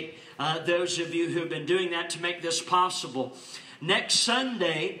appreciate those of you who have been doing that to make this possible. Next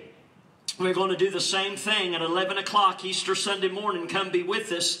Sunday, we're going to do the same thing at 11 o'clock Easter Sunday morning. Come be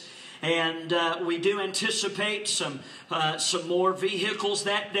with us. And we do anticipate some more vehicles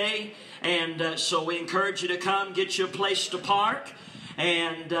that day. And so we encourage you to come, get you a place to park.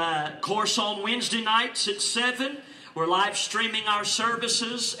 And of course on Wednesday nights at 7, we're live streaming our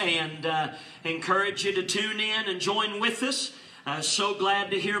services. And encourage you to tune in and join with us. So glad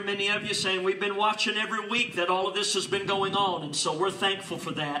to hear many of you saying we've been watching every week that all of this has been going on. And so we're thankful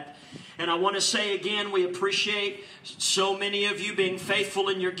for that. And I want to say again, we appreciate so many of you being faithful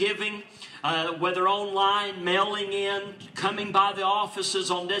in your giving, whether online, mailing in, coming by the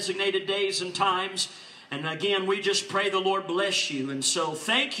offices on designated days and times. And again, we just pray the Lord bless you. And so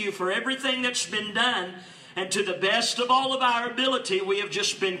thank you for everything that's been done. And to the best of all of our ability, we have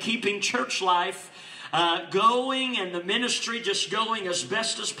just been keeping church life going and the ministry just going as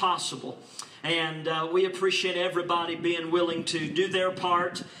best as possible. And we appreciate everybody being willing to do their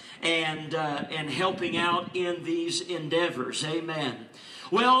part and helping out in these endeavors. Amen.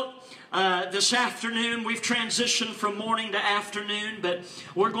 Well, this afternoon, we've transitioned from morning to afternoon, but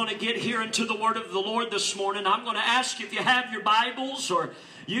we're going to get here into the Word of the Lord this morning. I'm going to ask you if you have your Bibles or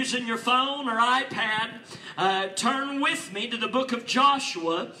using your phone or iPad, turn with me to the book of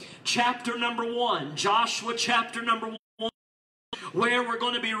Joshua, chapter number 1. Joshua, chapter number 1, where we're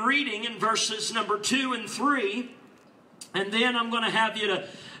going to be reading in verses number 2 and 3. And then I'm going to have you to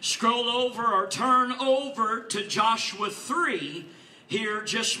scroll over or turn over to Joshua 3 here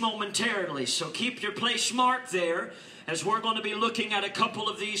just momentarily. So keep your place marked there as we're going to be looking at a couple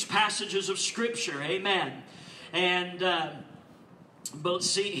of these passages of Scripture. Amen. And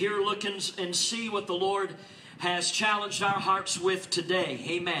but look and see what the Lord has challenged our hearts with today.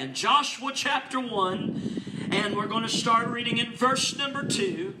 Amen. Joshua chapter 1, and we're going to start reading in verse number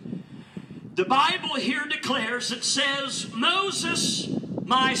 2. The Bible here declares, it says, Moses,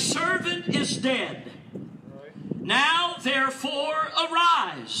 my servant, is dead. Now therefore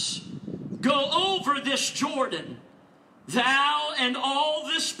arise, go over this Jordan, thou and all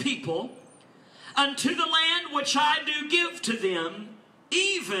this people, unto the land which I do give to them,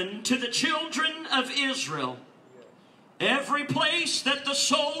 even to the children of Israel. Every place that the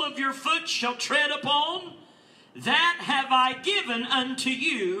sole of your foot shall tread upon, that have I given unto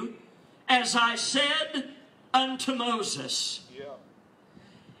you, as I said unto Moses.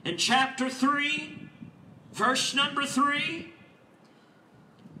 In chapter 3, verse number 3,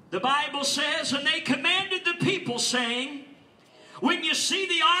 the Bible says, and they commanded the people, saying, when you see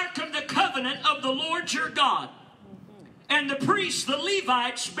the ark of the covenant of the Lord your God, and the priests, the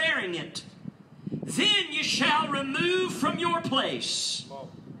Levites, bearing it, then you shall remove from your place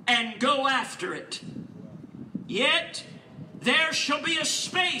and go after it. Yet there shall be a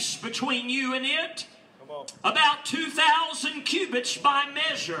space between you and it, about 2,000 cubits by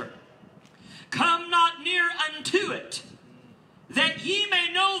measure. Come not near unto it, that ye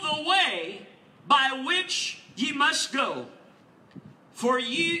may know the way by which ye must go. For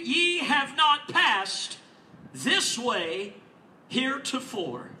ye have not passed this way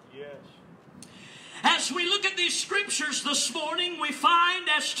heretofore. As we look at these scriptures this morning, we find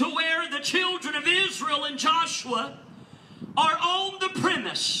as to where the children of Israel and Joshua are on the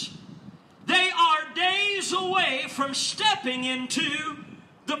premise. They are days away from stepping into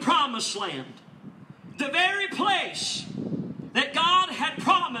the promised land. The very place that God had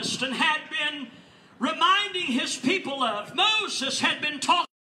promised and had been reminding His people of. Moses had been talking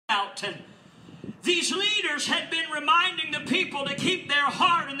about, and these leaders had been reminding the people to keep their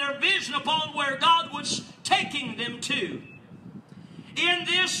heart and their vision upon where God was taking them to. In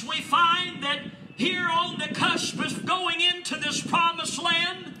this we find that here on the cusp of going into this promised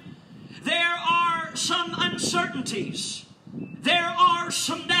land, there are some uncertainties. There are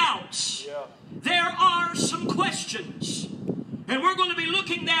some doubts. There are some questions. And we're going to be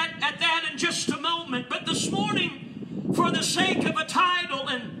looking at that in just a moment. But this morning, for the sake of a title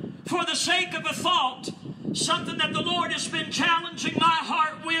and for the sake of a thought, something that the Lord has been challenging my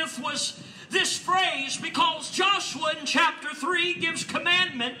heart with was this phrase, because Joshua in chapter 3 gives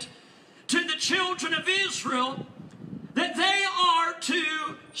commandment to the children of Israel that they are to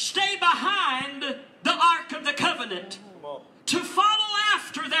stay behind the Ark of the Covenant, to follow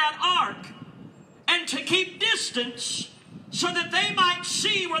after that ark, and to keep distance so that they might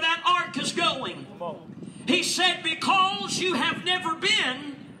see where that ark is going. He said, because you have never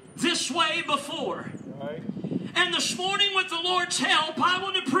been this way before. And this morning, with the Lord's help, I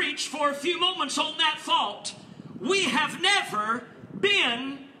want to preach for a few moments on that thought. We have never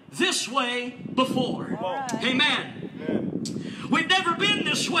been this way before. Amen. We've never been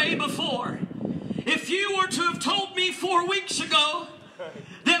this way before. If you were to have told me 4 weeks ago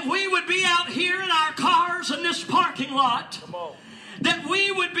that we would be out here in our cars in this parking lot, that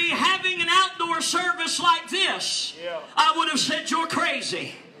we would be having an outdoor service like this, I would have said you're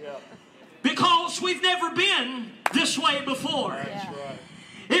crazy. Because we've never been this way before.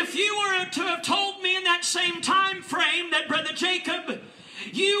 If you were to have told me in that same time frame that, Brother Jacob,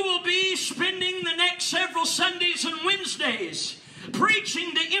 you will be spending the next several Sundays and Wednesdays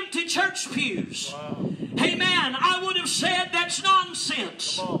preaching to empty church pews, amen, I would have said that's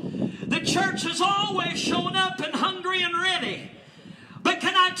nonsense. The church has always shown up and hungry and ready. But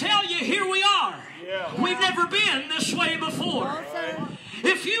can I tell you, here we are. We've never been this way before.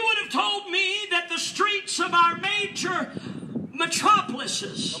 If you would have told me that the streets of our major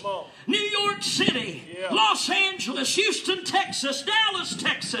metropolises, New York City, Los Angeles, Houston, Texas, Dallas,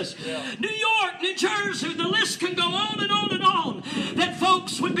 Texas, New York, New Jersey, the list can go on and on and on, that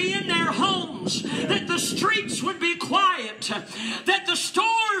folks would be in their homes, that the streets would be quiet, that the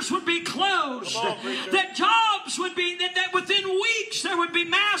stores would be closed, that jobs would be, that within weeks there would be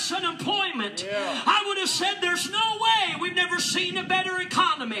mass unemployment, I would have said there's no way. We've never seen a better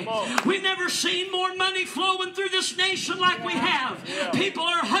economy. We've never seen more money flowing through this nation like we have. People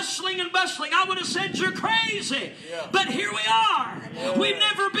are hustling and bustling. I would have said you're crazy. But here we are. We've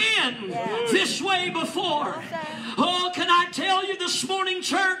never been this way before. Oh, can I tell you this morning,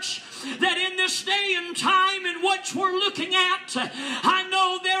 church, that in this day and time and what we're looking at, I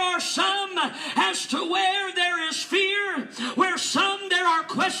know there are some as to where there is fear, where some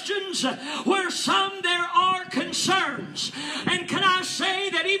questions, where some there are concerns. And can I say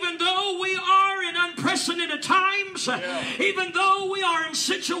that even though we are in unprecedented times, even though we are in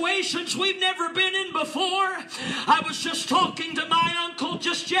situations we've never been in before, I was just talking to my uncle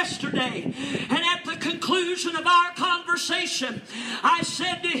just yesterday, and at the conclusion of our conversation, I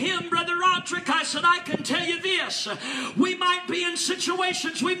said to him, Brother Roderick, I said, I can tell you this, we might be in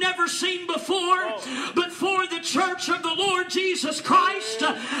situations we've never seen before, but for the church of the Lord Jesus Christ,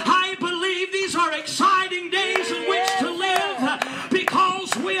 I believe these are exciting days in which to live,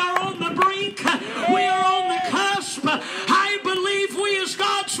 because we are on the brink, we are on the cusp. I believe we as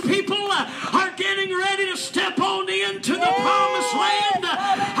God's people are getting ready to step on into the promised land.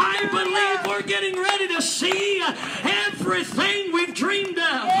 I believe we're getting ready to see everything we've dreamed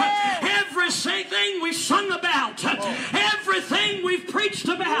of, everything we've sung about, everything we've preached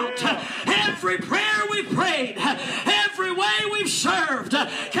about, every prayer we've prayed, every way we've served.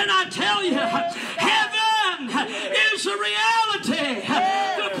 Can I tell you, heaven is a reality.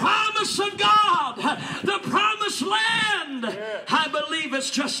 The promise of God, the promised land, I believe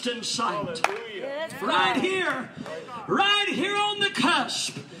it's just in sight. Right here on the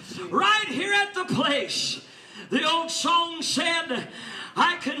cusp, right here at the place. The old song said,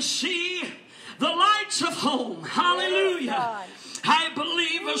 I can see the lights of home. Hallelujah. I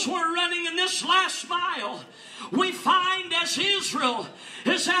believe as we're running in this last mile, we find as Israel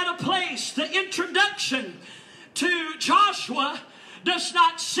is at a place, the introduction to Joshua does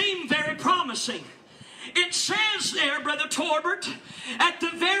not seem very promising. It says there, Brother Torbert, at the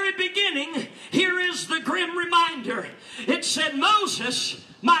very beginning, here is the grim reminder. It said, Moses,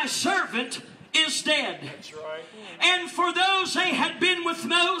 my servant, is dead. That's right. And for those they had been with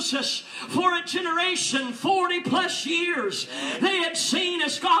Moses for a generation, 40 plus years, they had seen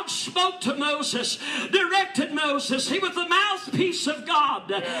as God spoke to Moses, directed Moses. He was the mouthpiece of God.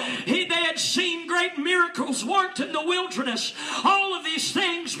 They had seen great miracles worked in the wilderness, all of these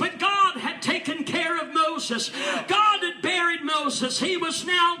things, but God had taken care of Moses. God had buried Moses. He was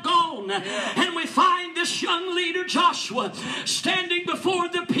now gone. And we find this young leader, Joshua, standing before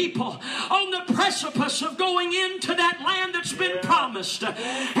the people on the precipice of going into that land that's been promised.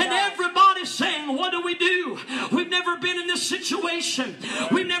 And everybody's saying, what do we do? We've never been in this situation.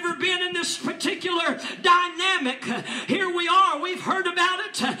 We've never been in this particular dynamic. Here we are. We've heard about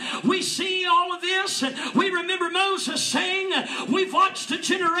it. We see all of this. We remember Moses saying, we've watched a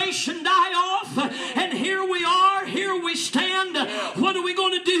generation die off, and here we are. Here we stand. What are we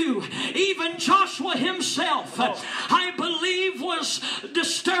going to do? Even Joshua himself, I believe, was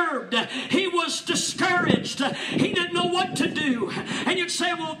disturbed. He was discouraged. He didn't know what to do. And you'd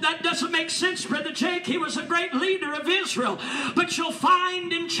say, well, that doesn't make sense, Brother Jake. He was a great leader of Israel. But you'll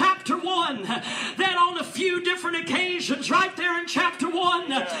find in chapter 1 that on a few different occasions, right there in chapter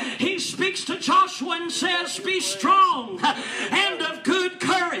 1, he speaks to Joshua and says, be strong and of good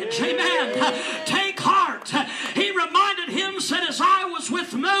courage. Amen. Take heart. He reminded him, said, as I was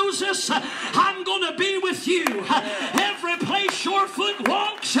with Moses, I'm going to be with you. Every place your foot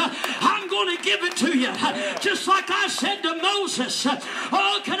walks, I'm going to give it to you. Just like I said to Moses.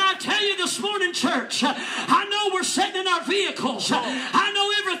 Oh, can I tell you this morning, church, I know we're sitting in our vehicles. I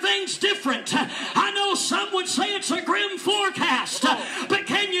know everything's different. I know some would say it's a grim forecast. But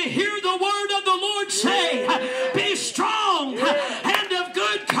can you hear the word of the Lord say, be strong and of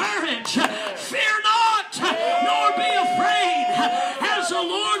good courage. Fear not, nor be afraid. As the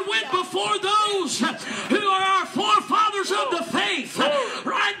Lord went before those who are our forefathers of the faith,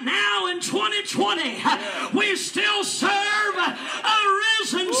 right now in 2020, we still serve a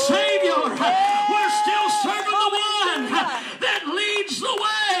risen Savior. We're still serving the one that leads the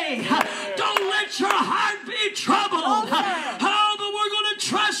way. Don't let your heart be troubled. Oh, but we're going to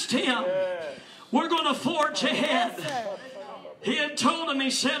trust Him. We're going to forge ahead. He had told him, he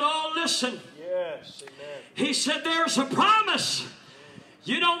said, oh, listen. Yes, amen. He said, there's a promise.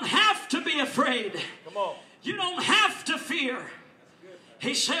 You don't have to be afraid. Come on. You don't have to fear.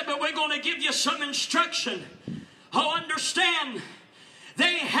 He said, but we're going to give you some instruction. Oh, understand,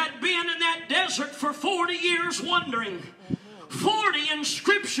 they had been in that desert for 40 years wandering. 40 in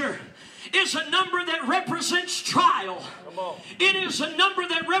Scripture is a number that represents trial. Come on. It is a number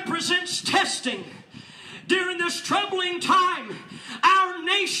that represents testing. During this troubling time, our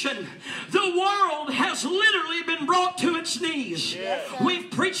nation, the world, has literally been brought to its knees.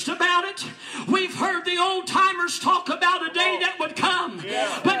 We've preached about it. We've heard the old timers talk about a day that would come.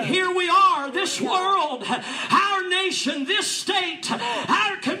 But here we are, this world, our nation, this state,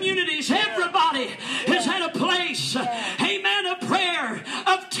 our communities, everybody is at a place, amen, of prayer,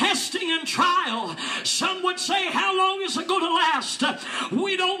 of testing and trial. Some would say, how long is it going to last?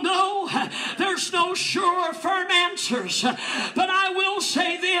 We no sure or firm answers. But I will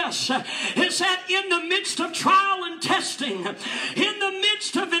say this, is that in the midst of trial and testing, in the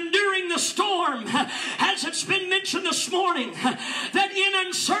midst of enduring the storm, as it's been mentioned this morning, that in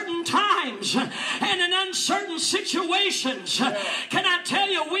uncertain times and in uncertain situations, can I tell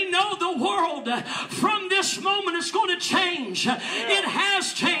you, we know the world from this moment is going to change. It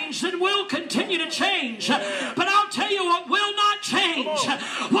has changed and will continue to change. But I'll tell you what will not change.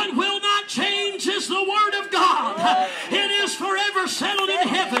 What will not change is the Word of God. It is forever settled in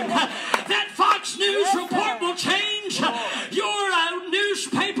heaven. That Fox News report will change. Your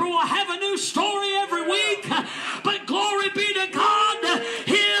newspaper will have a new story every week. But glory be to God,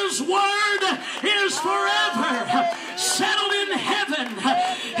 His Word is forever settled in heaven.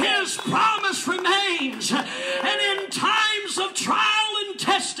 His promise remains. And in times of trial and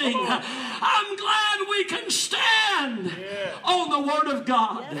testing, I'm glad we can stand on the Word of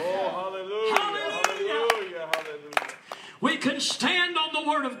God. Oh, hallelujah. Hallelujah. Hallelujah. We can stand on the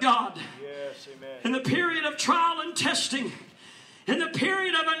Word of God. Yes, amen. In the period of trial and testing, in the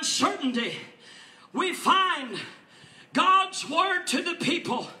period of uncertainty, we find God's Word to the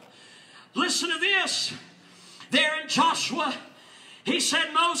people. Listen to this. There in Joshua, he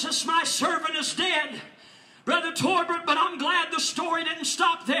said, Moses, my servant, is dead. Brother Torbert, but I'm glad the story didn't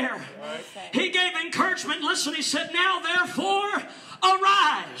stop there. Right. He gave encouragement. Listen, he said, now therefore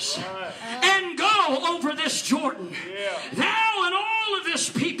arise and go over this Jordan, thou and all of this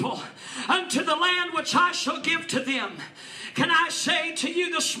people, unto the land which I shall give to them. Can I say to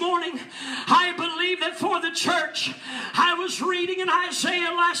you this morning, I believe that for the church, I was reading in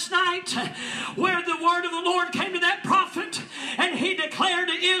Isaiah last night where the word of the Lord came to that prophet and he declared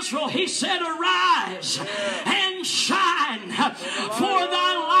to Israel, he said, arise and shine, for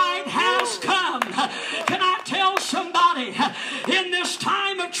thy light has come. Can I tell somebody, in this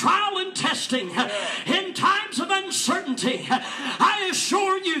time of trial and testing, in times of uncertainty, I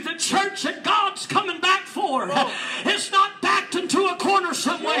assure you the church that God's coming back for is not backed into a corner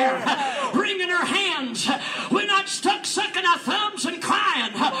somewhere, wringing her hands. We're not stuck sucking our thumbs and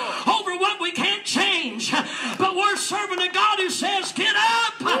crying over what we can't change, but we're serving a God who says, get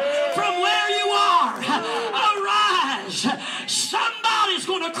up from where you are, arise. Somebody's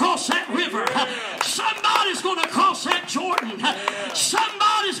going to cross that river. Somebody's going to cross that Jordan.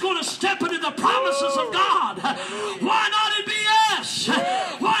 Somebody's going to step into the promises of God. Why not it be us?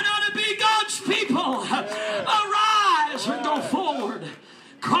 Why not it be God's people? Arise and go forward.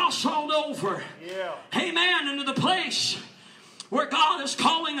 Cross on over. Amen. Into the place where God is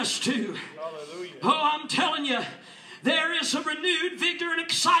calling us to. Hallelujah. Oh, I'm telling you, there is a renewed vigor and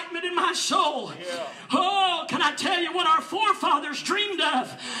excitement in my soul. Oh, can I tell you what our forefathers dreamed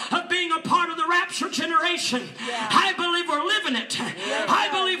of being a part of the rapture generation? I believe we're living it. I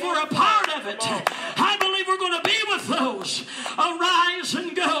believe we're a part of it. I believe we're going to be with those. Arise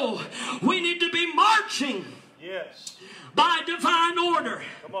and go. We need to be marching by divine order,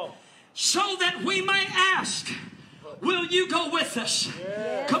 so that we may ask, will you go with us?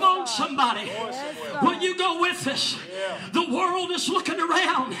 Come on, somebody. Will you go with us? The world is looking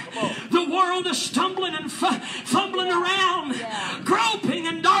around. The world is stumbling and fumbling around, groping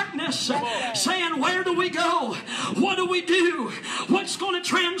in darkness, saying, where do we go? What do we do? What's going to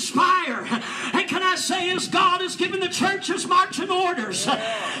transpire? And can I say, as God has given the churches marching orders,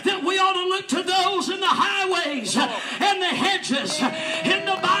 that we ought to look to those in the highways and the hedges, in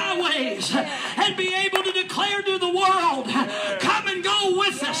the byways, and be able to declare to the world, come and go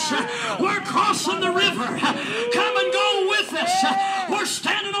with us. We're crossing the river. Come and go with us. We're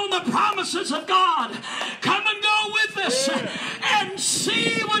standing on the promises of God. Come and go with us and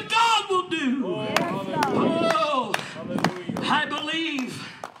see what God will do. Oh, I believe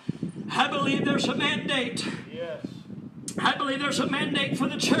there's a mandate. I believe there's a mandate for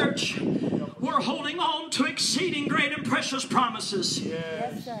the church. We're holding on to exceeding great and precious promises.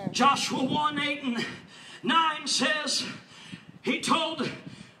 Joshua 1:8-9 says,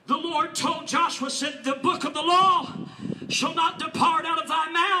 the Lord told Joshua, said, the book of the law shall not depart out of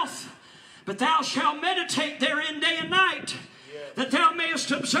thy mouth, but thou shalt meditate therein day and night, that thou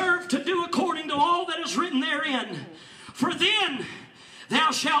mayest observe to do according to all that is written therein. For then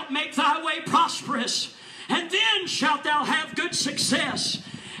thou shalt make thy way prosperous, and then shalt thou have good success.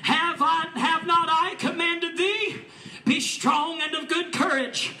 Have not I commanded thee? Be strong and of good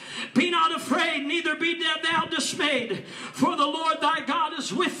courage. Be not afraid, neither be thou dismayed. For the Lord thy God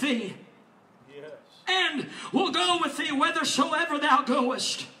is with thee, and will go with thee whithersoever thou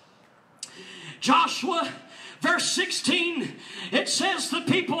goest. Joshua Verse 16, it says, the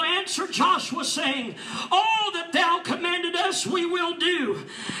people answered Joshua, saying, all that thou commanded us we will do,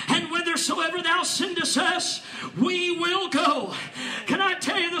 and whithersoever thou sendest us, we will go. Can I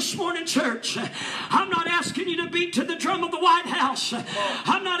tell you this morning, church, I'm not asking you to beat to the drum of the White House.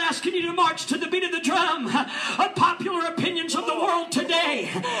 I'm not asking you to march to the beat of the drum of popular opinions of the world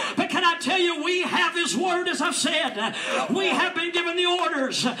today. But can I tell you, we have His Word, as I've said. We have been given the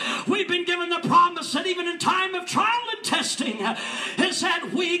orders. We've been given the promise that even in time of trial and testing, is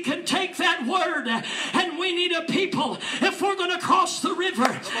that we can take that Word, and we need a people. If we're going to cross the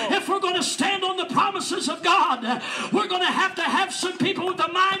river, if we're going to stand on the promises of God, we're going to have some people with the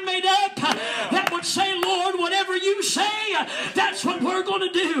mind made up that would say, Lord, whatever you say, that's what we're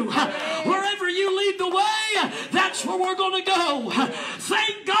going to do. Wherever you lead the way, that's where we're going to go.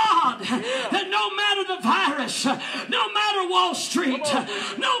 Thank God that no matter the virus, no matter Wall Street,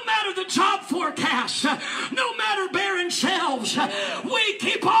 no matter the job forecast, no matter barren shelves, we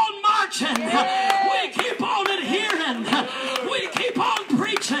keep on marching. We keep on adhering. We keep on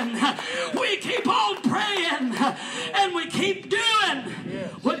preaching. We keep on praying. And we keep doing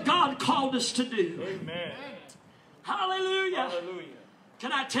what God called us to do. Amen. Hallelujah. Hallelujah.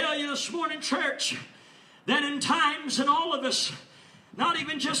 Can I tell you this morning, church, that in times, and all of us, not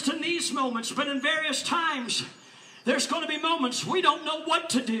even just in these moments, but in various times, there's going to be moments we don't know what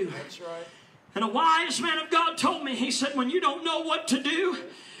to do. That's right. And a wise man of God told me, he said, when you don't know what to do,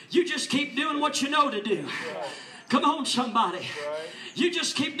 you just keep doing what you know to do. Come on, somebody. You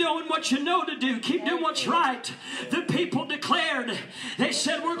just keep doing what you know to do. Keep doing what's right. The people declared. They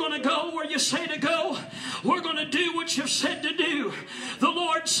said, we're going to go where you say to go. We're going to do what you've said to do. The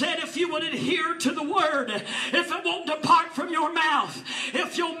Lord said, if you would adhere to the Word, if it won't depart from your mouth,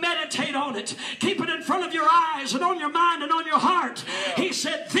 if you'll meditate on it, keep it in front of your eyes and on your mind and on your heart, He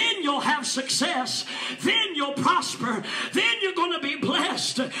said, then you'll have success. Then you'll prosper. Then you're going to be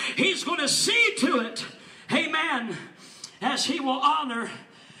blessed. He's going to see to it. Amen. As He will honor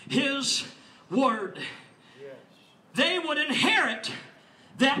His Word. Yes. They would inherit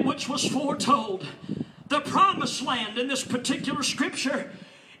that which was foretold. The promised land in this particular scripture,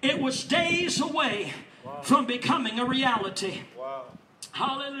 it was days away from becoming a reality. Wow.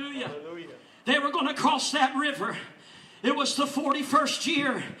 Hallelujah. Hallelujah. They were going to cross that river. It was the 41st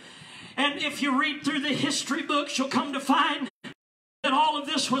year. And if you read through the history books, you'll come to find that all of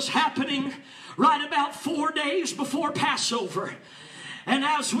this was happening right about 4 days before Passover. And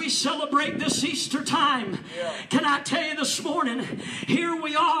as we celebrate this Easter time, can I tell you this morning, here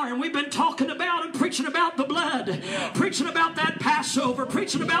we are, and we've been talking about and preaching about the blood, preaching about that Passover,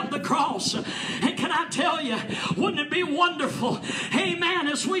 preaching about the cross. And can I tell you, wouldn't it be wonderful, amen,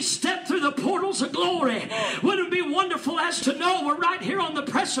 as we step through the portals of glory, wouldn't it be wonderful as to know we're right here on the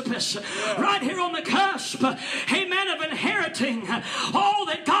precipice, right here on the cusp, amen, of inheriting all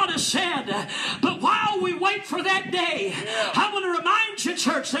that God has said. But while we wait for that day, I want to remind you,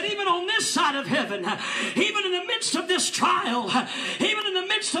 church, that even on this side of heaven, even in the midst of this trial, even in the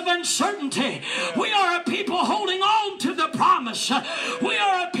midst of uncertainty, we are a people holding on to the promise. We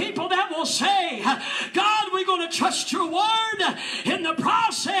are a people that will say, God, we're going to trust your word in the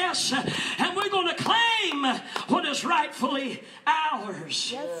process, and we're going to claim what is rightfully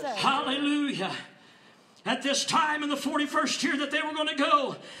ours. Yes, sir. Hallelujah. At this time in the 41st year that they were going to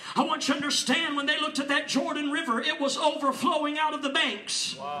go, I want you to understand, when they looked at that Jordan River, it was overflowing out of the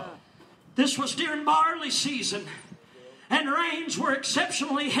banks. Wow. This was during barley season, and rains were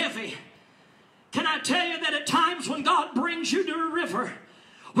exceptionally heavy. Can I tell you that at times when God brings you to a river,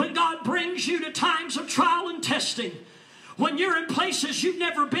 when God brings you to times of trial and testing, when you're in places you've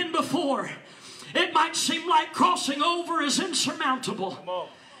never been before, it might seem like crossing over is insurmountable. Come on.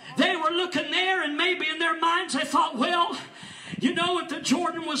 They were looking there, and maybe in their minds they thought, well, you know, if the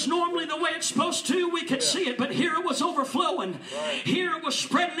Jordan was normally the way it's supposed to, we could see it. But here it was overflowing. Here it was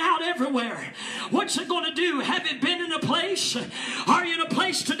spreading out everywhere. What's it going to do? Have you been in a place? Are you in a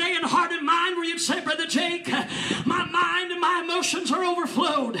place today in heart and mind where you'd say, Brother Jake, my mind and my emotions are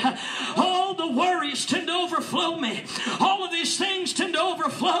overflowed. All the worries tend to overflow me. All of these things tend to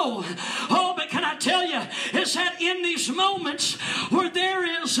overflow. Oh, but can I tell you, is that in these moments where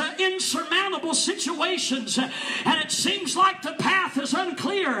there is insurmountable situations, and it seems like the path is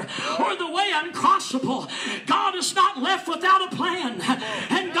unclear or the way uncrossable, God is not left without a plan,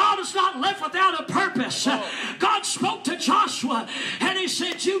 and God is not left without a purpose. God spoke to Joshua, and He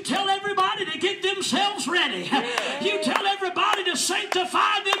said, you tell everybody to get themselves ready. You tell everybody to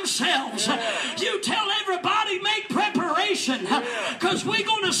sanctify themselves. You tell everybody make preparation, because we're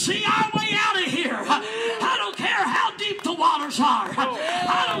going to see our way out of here. I don't care how deep the waters are.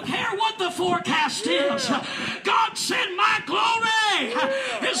 I don't care what the forecast is. God said, my glory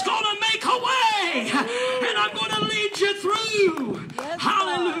is going to make a way, and I'm going to lead you through.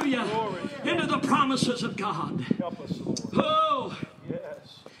 Hallelujah. Into the promises of God. Oh,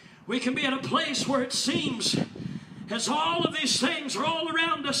 we can be in a place where it seems as all of these things are all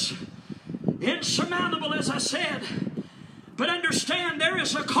around us, insurmountable, as I said. But understand, there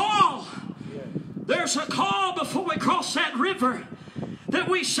is a call. There's a call before we cross that river, that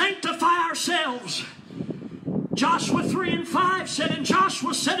we sanctify ourselves. Joshua 3:5 said, and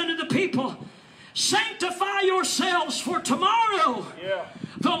Joshua said unto the people, sanctify yourselves, for tomorrow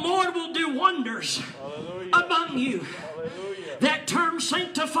the Lord will do wonders among you. That term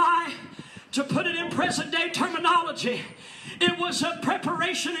sanctify, to put it in present day terminology, it was a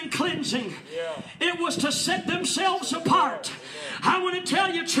preparation and cleansing. It was to set themselves apart. I want to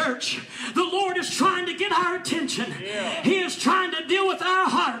tell you, church, the Lord is trying to get our attention. He is trying to deal with our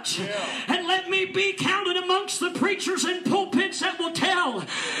hearts. And let me be counted amongst the preachers and pulpits that will tell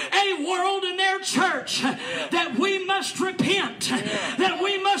a world in their church that we must repent, that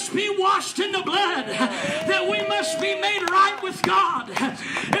we must be washed in the blood, that we must be made right with God.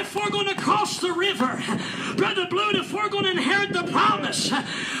 If we're going to cross the river, Brother Blood, if we're going to inherit the promise,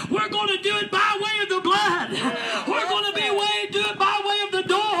 we're going to do it by way of the blood. We're going to do it by way of the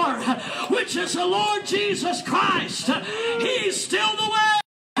door, which is the Lord Jesus Christ. He's still the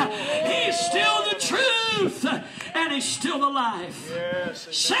way, He's still the truth, and He's still the life.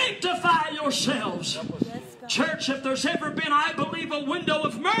 Sanctify yourselves. Church, if there's ever been, I believe, a window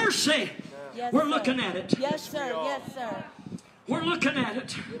of mercy, we're looking at it. Yes, sir. Yes, sir. We're looking at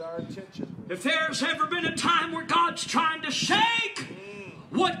it. If there's ever been a time where God's trying to shake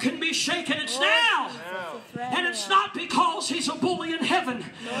what can be shaken, it's now. And it's not because He's a bully in heaven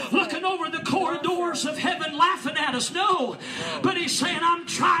looking over the corridors of heaven laughing at us. No. But He's saying, I'm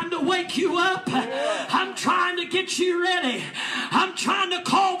trying to wake you up. I'm trying to get you ready. I'm trying to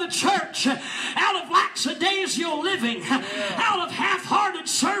call the church out of lackadaisical living, out of half-hearted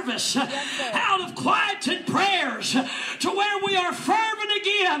service, out of quieted prayers, to where we are fervent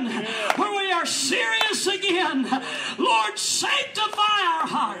again, where we are serious again. Lord, sanctify our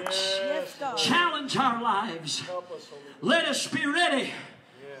hearts. Challenge our lives. Let us be ready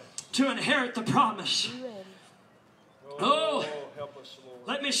to inherit the promise. Oh,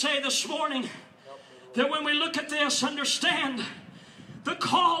 let me say this morning that when we look at this, understand the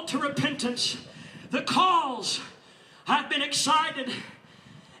call to repentance, the calls. I've been excited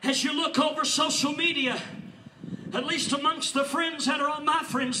as you look over social media, at least amongst the friends that are on my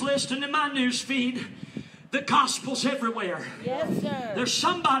friends list and in my news feed. The gospel's everywhere. Yes, sir. There's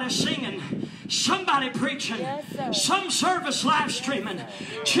somebody singing, somebody preaching, some service live streaming,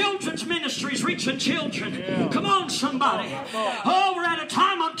 children's ministries reaching children. Come on, somebody. Oh, we're at a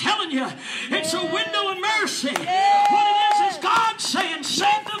time, I'm telling you, it's a window of mercy. What it is God saying,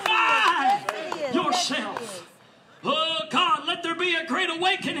 sanctify yourself. Oh, God, let there be a great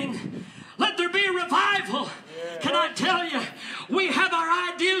awakening. Let there be a revival. Can I tell you, we have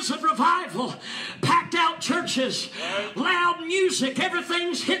our ideas of revival. Packed out churches, loud music,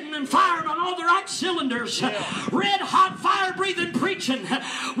 everything's hitting and firing on all the right cylinders. Red hot fire breathing preaching.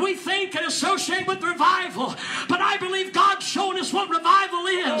 We think and associate with revival. But I believe God's showing us what revival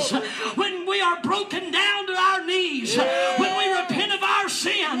is. When we are broken down to our knees, when we repent of our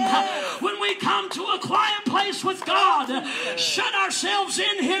sin, when we come to a quiet place with God, shut ourselves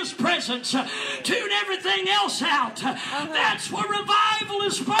in His presence, tune everything else out. That's where revival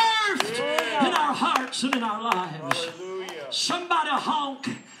is birthed in our hearts and in our lives. Somebody honk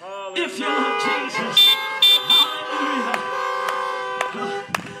if you love Jesus.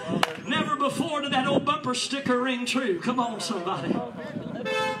 Hallelujah. Never before did that old bumper sticker ring true. Come on, somebody.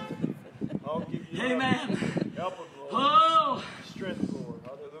 Amen. Oh.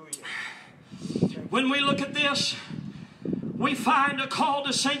 When we look at this, we find a call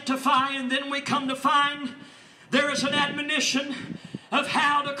to sanctify, and then we come to find there is an admonition of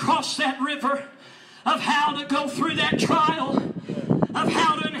how to cross that river, of how to go through that trial, of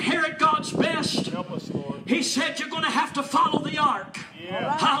how to inherit God's best. He said you're going to have to follow the ark.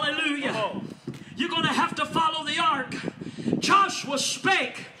 Hallelujah. You're going to have to follow the ark. Joshua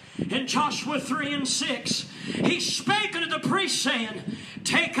spake in Joshua 3:6. He spake unto the priest, saying,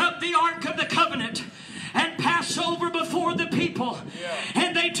 take up the ark of the covenant and pass over before the people.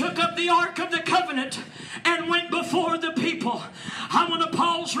 And they took up the ark of the covenant and went before the people. I want to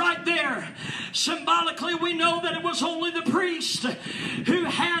pause right there. Symbolically, we know that it was only the priest who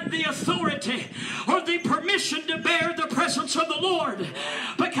had the authority or the permission to bear the presence of the Lord.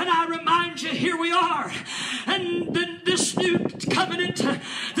 But can I remind remind you, here we are. And this new covenant,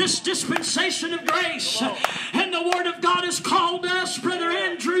 this dispensation of grace. And the Word of God has called us, Brother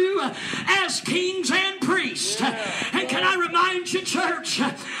Andrew, as kings and priests. And can I remind you, church,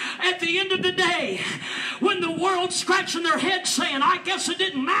 at the end of the day, when the world's scratching their head saying, I guess it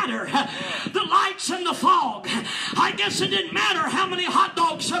didn't matter, the lights and the fog, I guess it didn't matter how many hot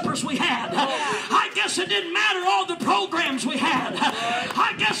dog suppers we had, I guess it didn't matter all the programs we had,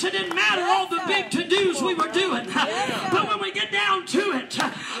 I guess it didn't matter all the big to-dos we were doing, but when we get down to it,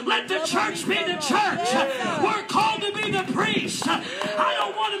 let the church be the church. We're called to be the priest. I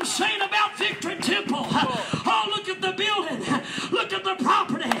don't want them saying about Victory Temple, oh, look at the building, look at the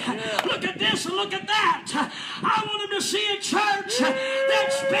property, look at this and look at that. I want them to see a church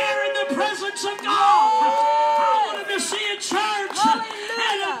that's bearing the presence of God. I want them to see a church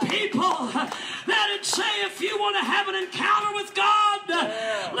and a people that would say, if you want to have an encounter with God,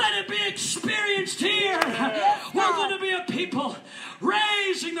 let it be experienced here. We're going to be a people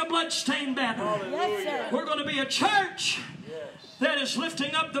raising the bloodstained banner. Yes, sir. We're going to be a church that is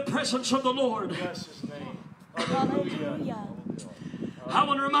lifting up the presence of the Lord. Bless His name. Hallelujah. I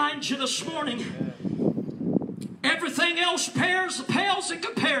want to remind you this morning, everything else pales in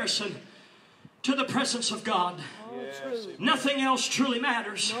comparison to the presence of God. Nothing else truly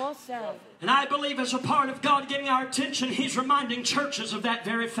matters. No, sir. And I believe as a part of God getting our attention, He's reminding churches of that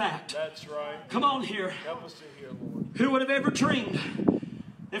very fact. That's right. Come on here. Help us to hear, Lord. Who would have ever dreamed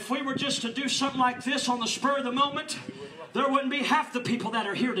if we were just to do something like this on the spur of the moment, there wouldn't be half the people that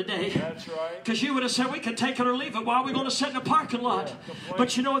are here today. That's right. Because you would have said, we could take it or leave it. Why are we going to sit in a parking lot?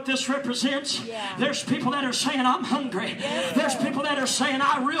 But you know what this represents? There's people that are saying, I'm hungry. There's people that are saying,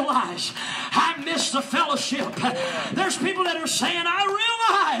 I realize I miss the fellowship. There's people that are saying, I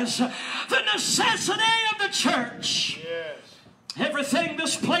realize the necessity of the church. Yes. Everything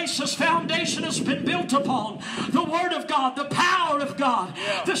this place, this foundation has been built upon, the Word of God, the power of God,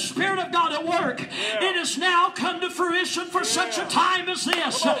 the Spirit of God at work, it has now come to fruition for such a time as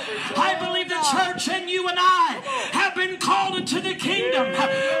this. I believe the church and you and I have been called into the kingdom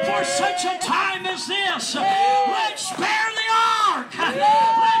for such a time as this. Let's spare the ark.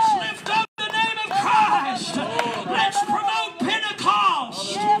 Let's lift up the name of Christ. Let's promote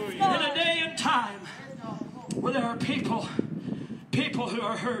Pentecost in a day and time where there are people who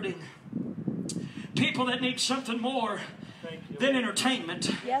are hurting. People that need something more than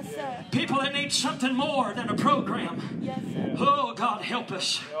entertainment. Yes, sir. People that need something more than a program. Yes, sir. Oh, God, help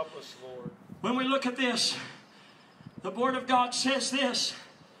us. Help us, Lord. When we look at this, the Word of God says this,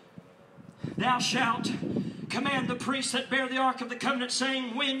 Thou shalt command the priests that bear the ark of the covenant,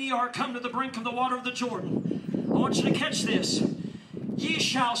 saying, when ye are come to the brink of the water of the Jordan. I want you to catch this. Ye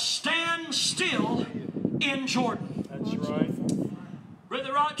shall stand still in Jordan. That's right.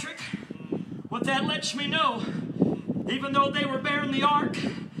 Brother Roderick, what that lets me know, even though they were bearing the ark,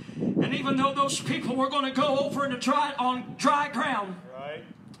 and even though those people were going to go over on dry ground, Right.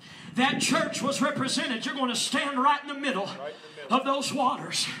 that church was represented. You're going to stand right in the middle of those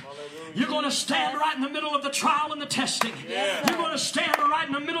waters. You're going to stand right in the middle of the trial and the testing. You're going to stand right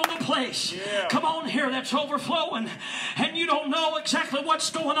in the middle of the place. Come on here, that's overflowing. And you don't know exactly what's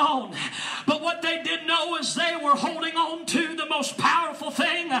going on. But what they did know is they were holding on to the most powerful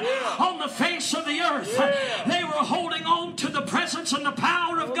thing on the face of the earth. They were holding on to the presence and the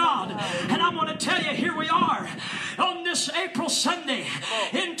power of God. And I'm going to tell you, here we are on this April Sunday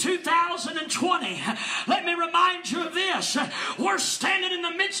in 2020. Let me remind you of this. We're standing in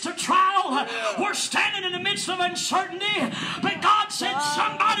the midst of trial. We're standing in the midst of uncertainty. But God said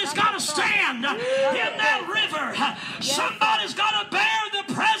somebody's got to stand in that river. Somebody's got to bear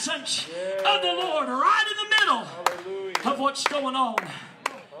the presence of the Lord right in the middle of what's going on.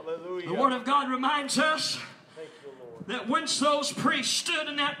 Hallelujah. The Word of God reminds us Thank you, Lord. that once those priests stood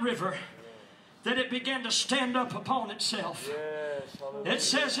in that river, that it began to stand up upon itself. Yes. Hallelujah. It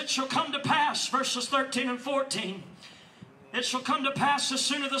says, it shall come to pass, verses 13 and 14, it shall come to pass as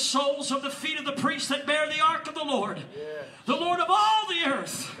soon as the soles of the feet of the priests that bear the ark of the Lord, the Lord of all the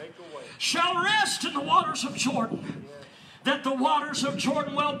earth, Make a way. shall rest in the waters of Jordan, that the waters of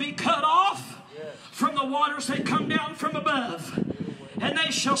Jordan will be cut off from the waters that come down from above, and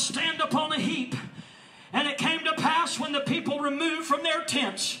they shall stand upon a heap. And it came to pass when the people removed from their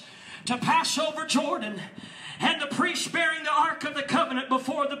tents to pass over Jordan, and the priests bearing the ark of the covenant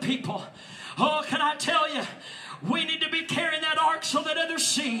before the people. Oh, can I tell you, we need to be carrying that ark so that others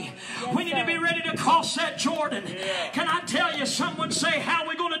see. We need to be ready to cross that Jordan. Can I tell you, someone say, how are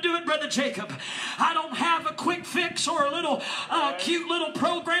we going to do do it, Brother Jacob. I don't have a quick fix or a little cute little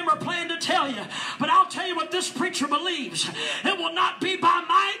program or plan to tell you. But I'll tell you what this preacher believes. It will not be by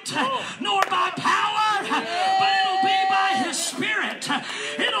might nor by power, but it'll be by His Spirit.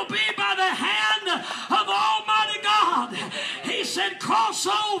 It'll be by the hand of Almighty God. He said, cross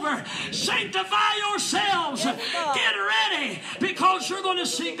over, sanctify yourselves, get ready, because you're going to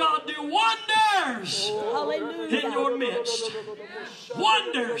see God do wonders Hallelujah. in your midst.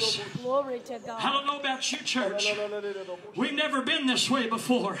 Wonders. Glory to I God. don't know about you, church. We've never been this way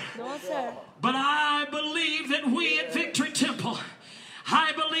before. No, sir. But I believe that we at Victory Temple,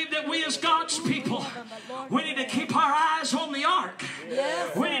 I believe that we as God's people, we need to keep our eyes on the ark.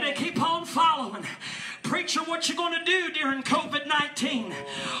 Yes, We need to keep on following. Preacher, what you going to do during COVID-19?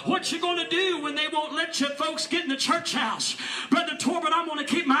 What you going to do when they won't let you folks get in the church house? Brother Torbert, I'm going to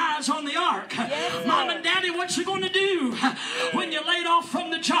keep my eyes on the ark. Yes, Mom and Daddy, what you going to do when you're laid off from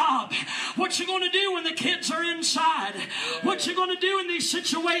the job? What you going to do when the kids are inside? What you going to do in these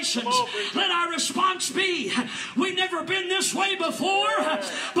situations? Let our response be, we've never been this way before,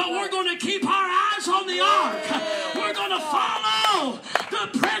 but we're going to keep our eyes on the ark. We're going to follow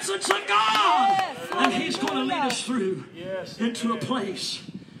the presence of God. And He's going to lead us through into a place,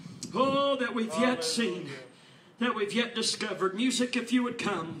 oh, that we've yet seen, that we've yet discovered. Music, if you would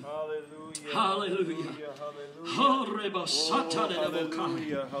come. Hallelujah. Hallelujah.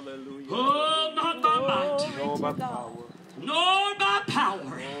 Hallelujah. Oh, not by might, No, by power. nor by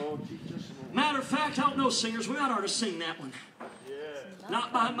power. Oh, Jesus. Matter of fact, I don't know singers. We ought to sing that one. Yeah.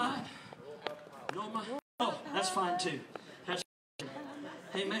 Not by might, no might. Oh, that's fine too. That's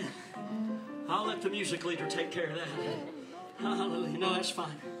amen. I'll let the music leader take care of that. Hallelujah. No, that's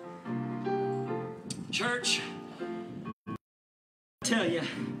fine. Church, I tell you,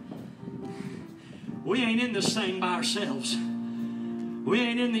 we ain't in this thing by ourselves. We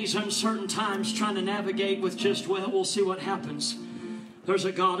ain't in these uncertain times trying to navigate with just, well, we'll see what happens. There's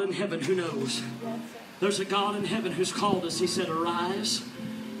a God in heaven who knows. There's a God in heaven who's called us. He said, arise,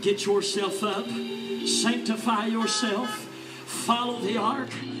 get yourself up, sanctify yourself, follow the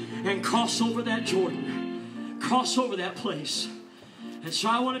ark, and cross over that Jordan. Cross over that place. And so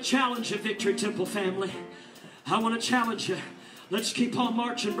I want to challenge you, Victory Temple family. I want to challenge you. Let's keep on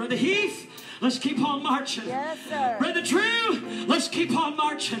marching. Brother Heath, let's keep on marching. Yes, sir. Brother Drew, let's keep on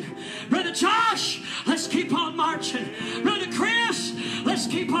marching. Brother Josh, let's keep on marching. Brother Chris, let's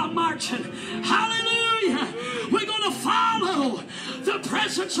keep on marching. Hallelujah. We're going to follow the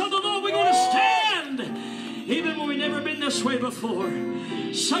presence of the Lord. We're going to stand even when we've never been this way before.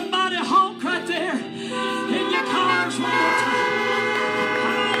 Somebody honk right there in your cars one more time.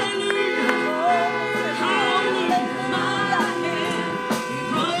 Hallelujah. Hallelujah.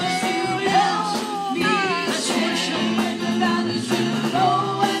 Let's worship.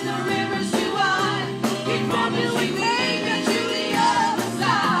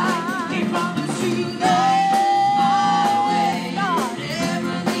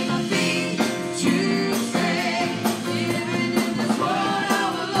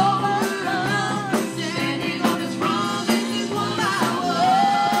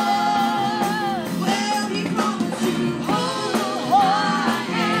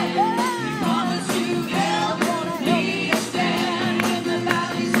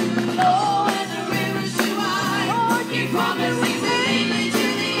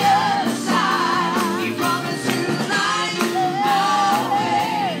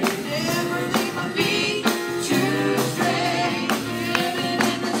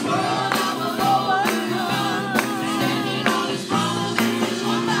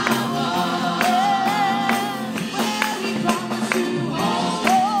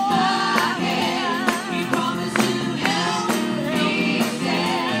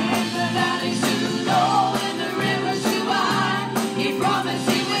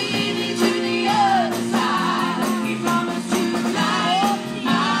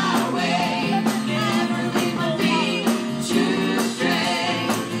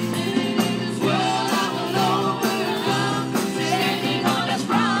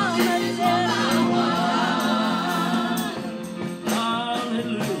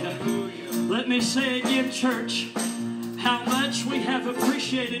 say again, church, how much we have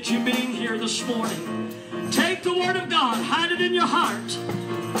appreciated you being here this morning. Take the Word of God, hide it in your heart.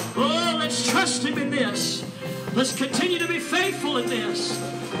 Oh, let's trust Him in this. Let's continue to be faithful in this.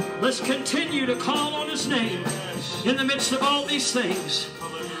 Let's continue to call on His name in the midst of all these things.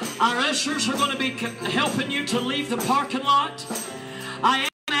 Our ushers are going to be helping you to leave the parking lot. I am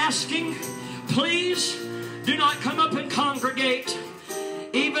asking, please do not come up and congregate.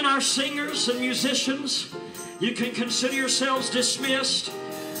 Even our singers and musicians, you can consider yourselves dismissed.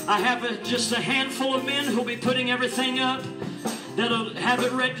 I have just a handful of men who'll be putting everything up. That'll have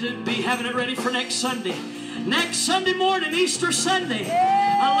it ready to be having it ready for next Sunday. Next Sunday morning, Easter Sunday,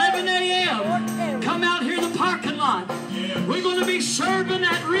 11 a.m. Come out here in the parking lot. We're going to be serving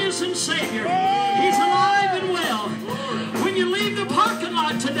that risen Savior. He's alive and well. When you leave the parking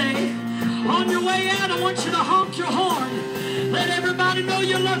lot today, on your way out, I want you to honk your horn. Let everybody know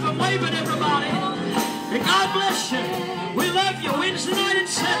you love them. Wave at everybody. And God bless you. We love you. Wednesday night at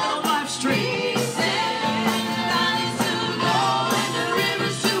 7.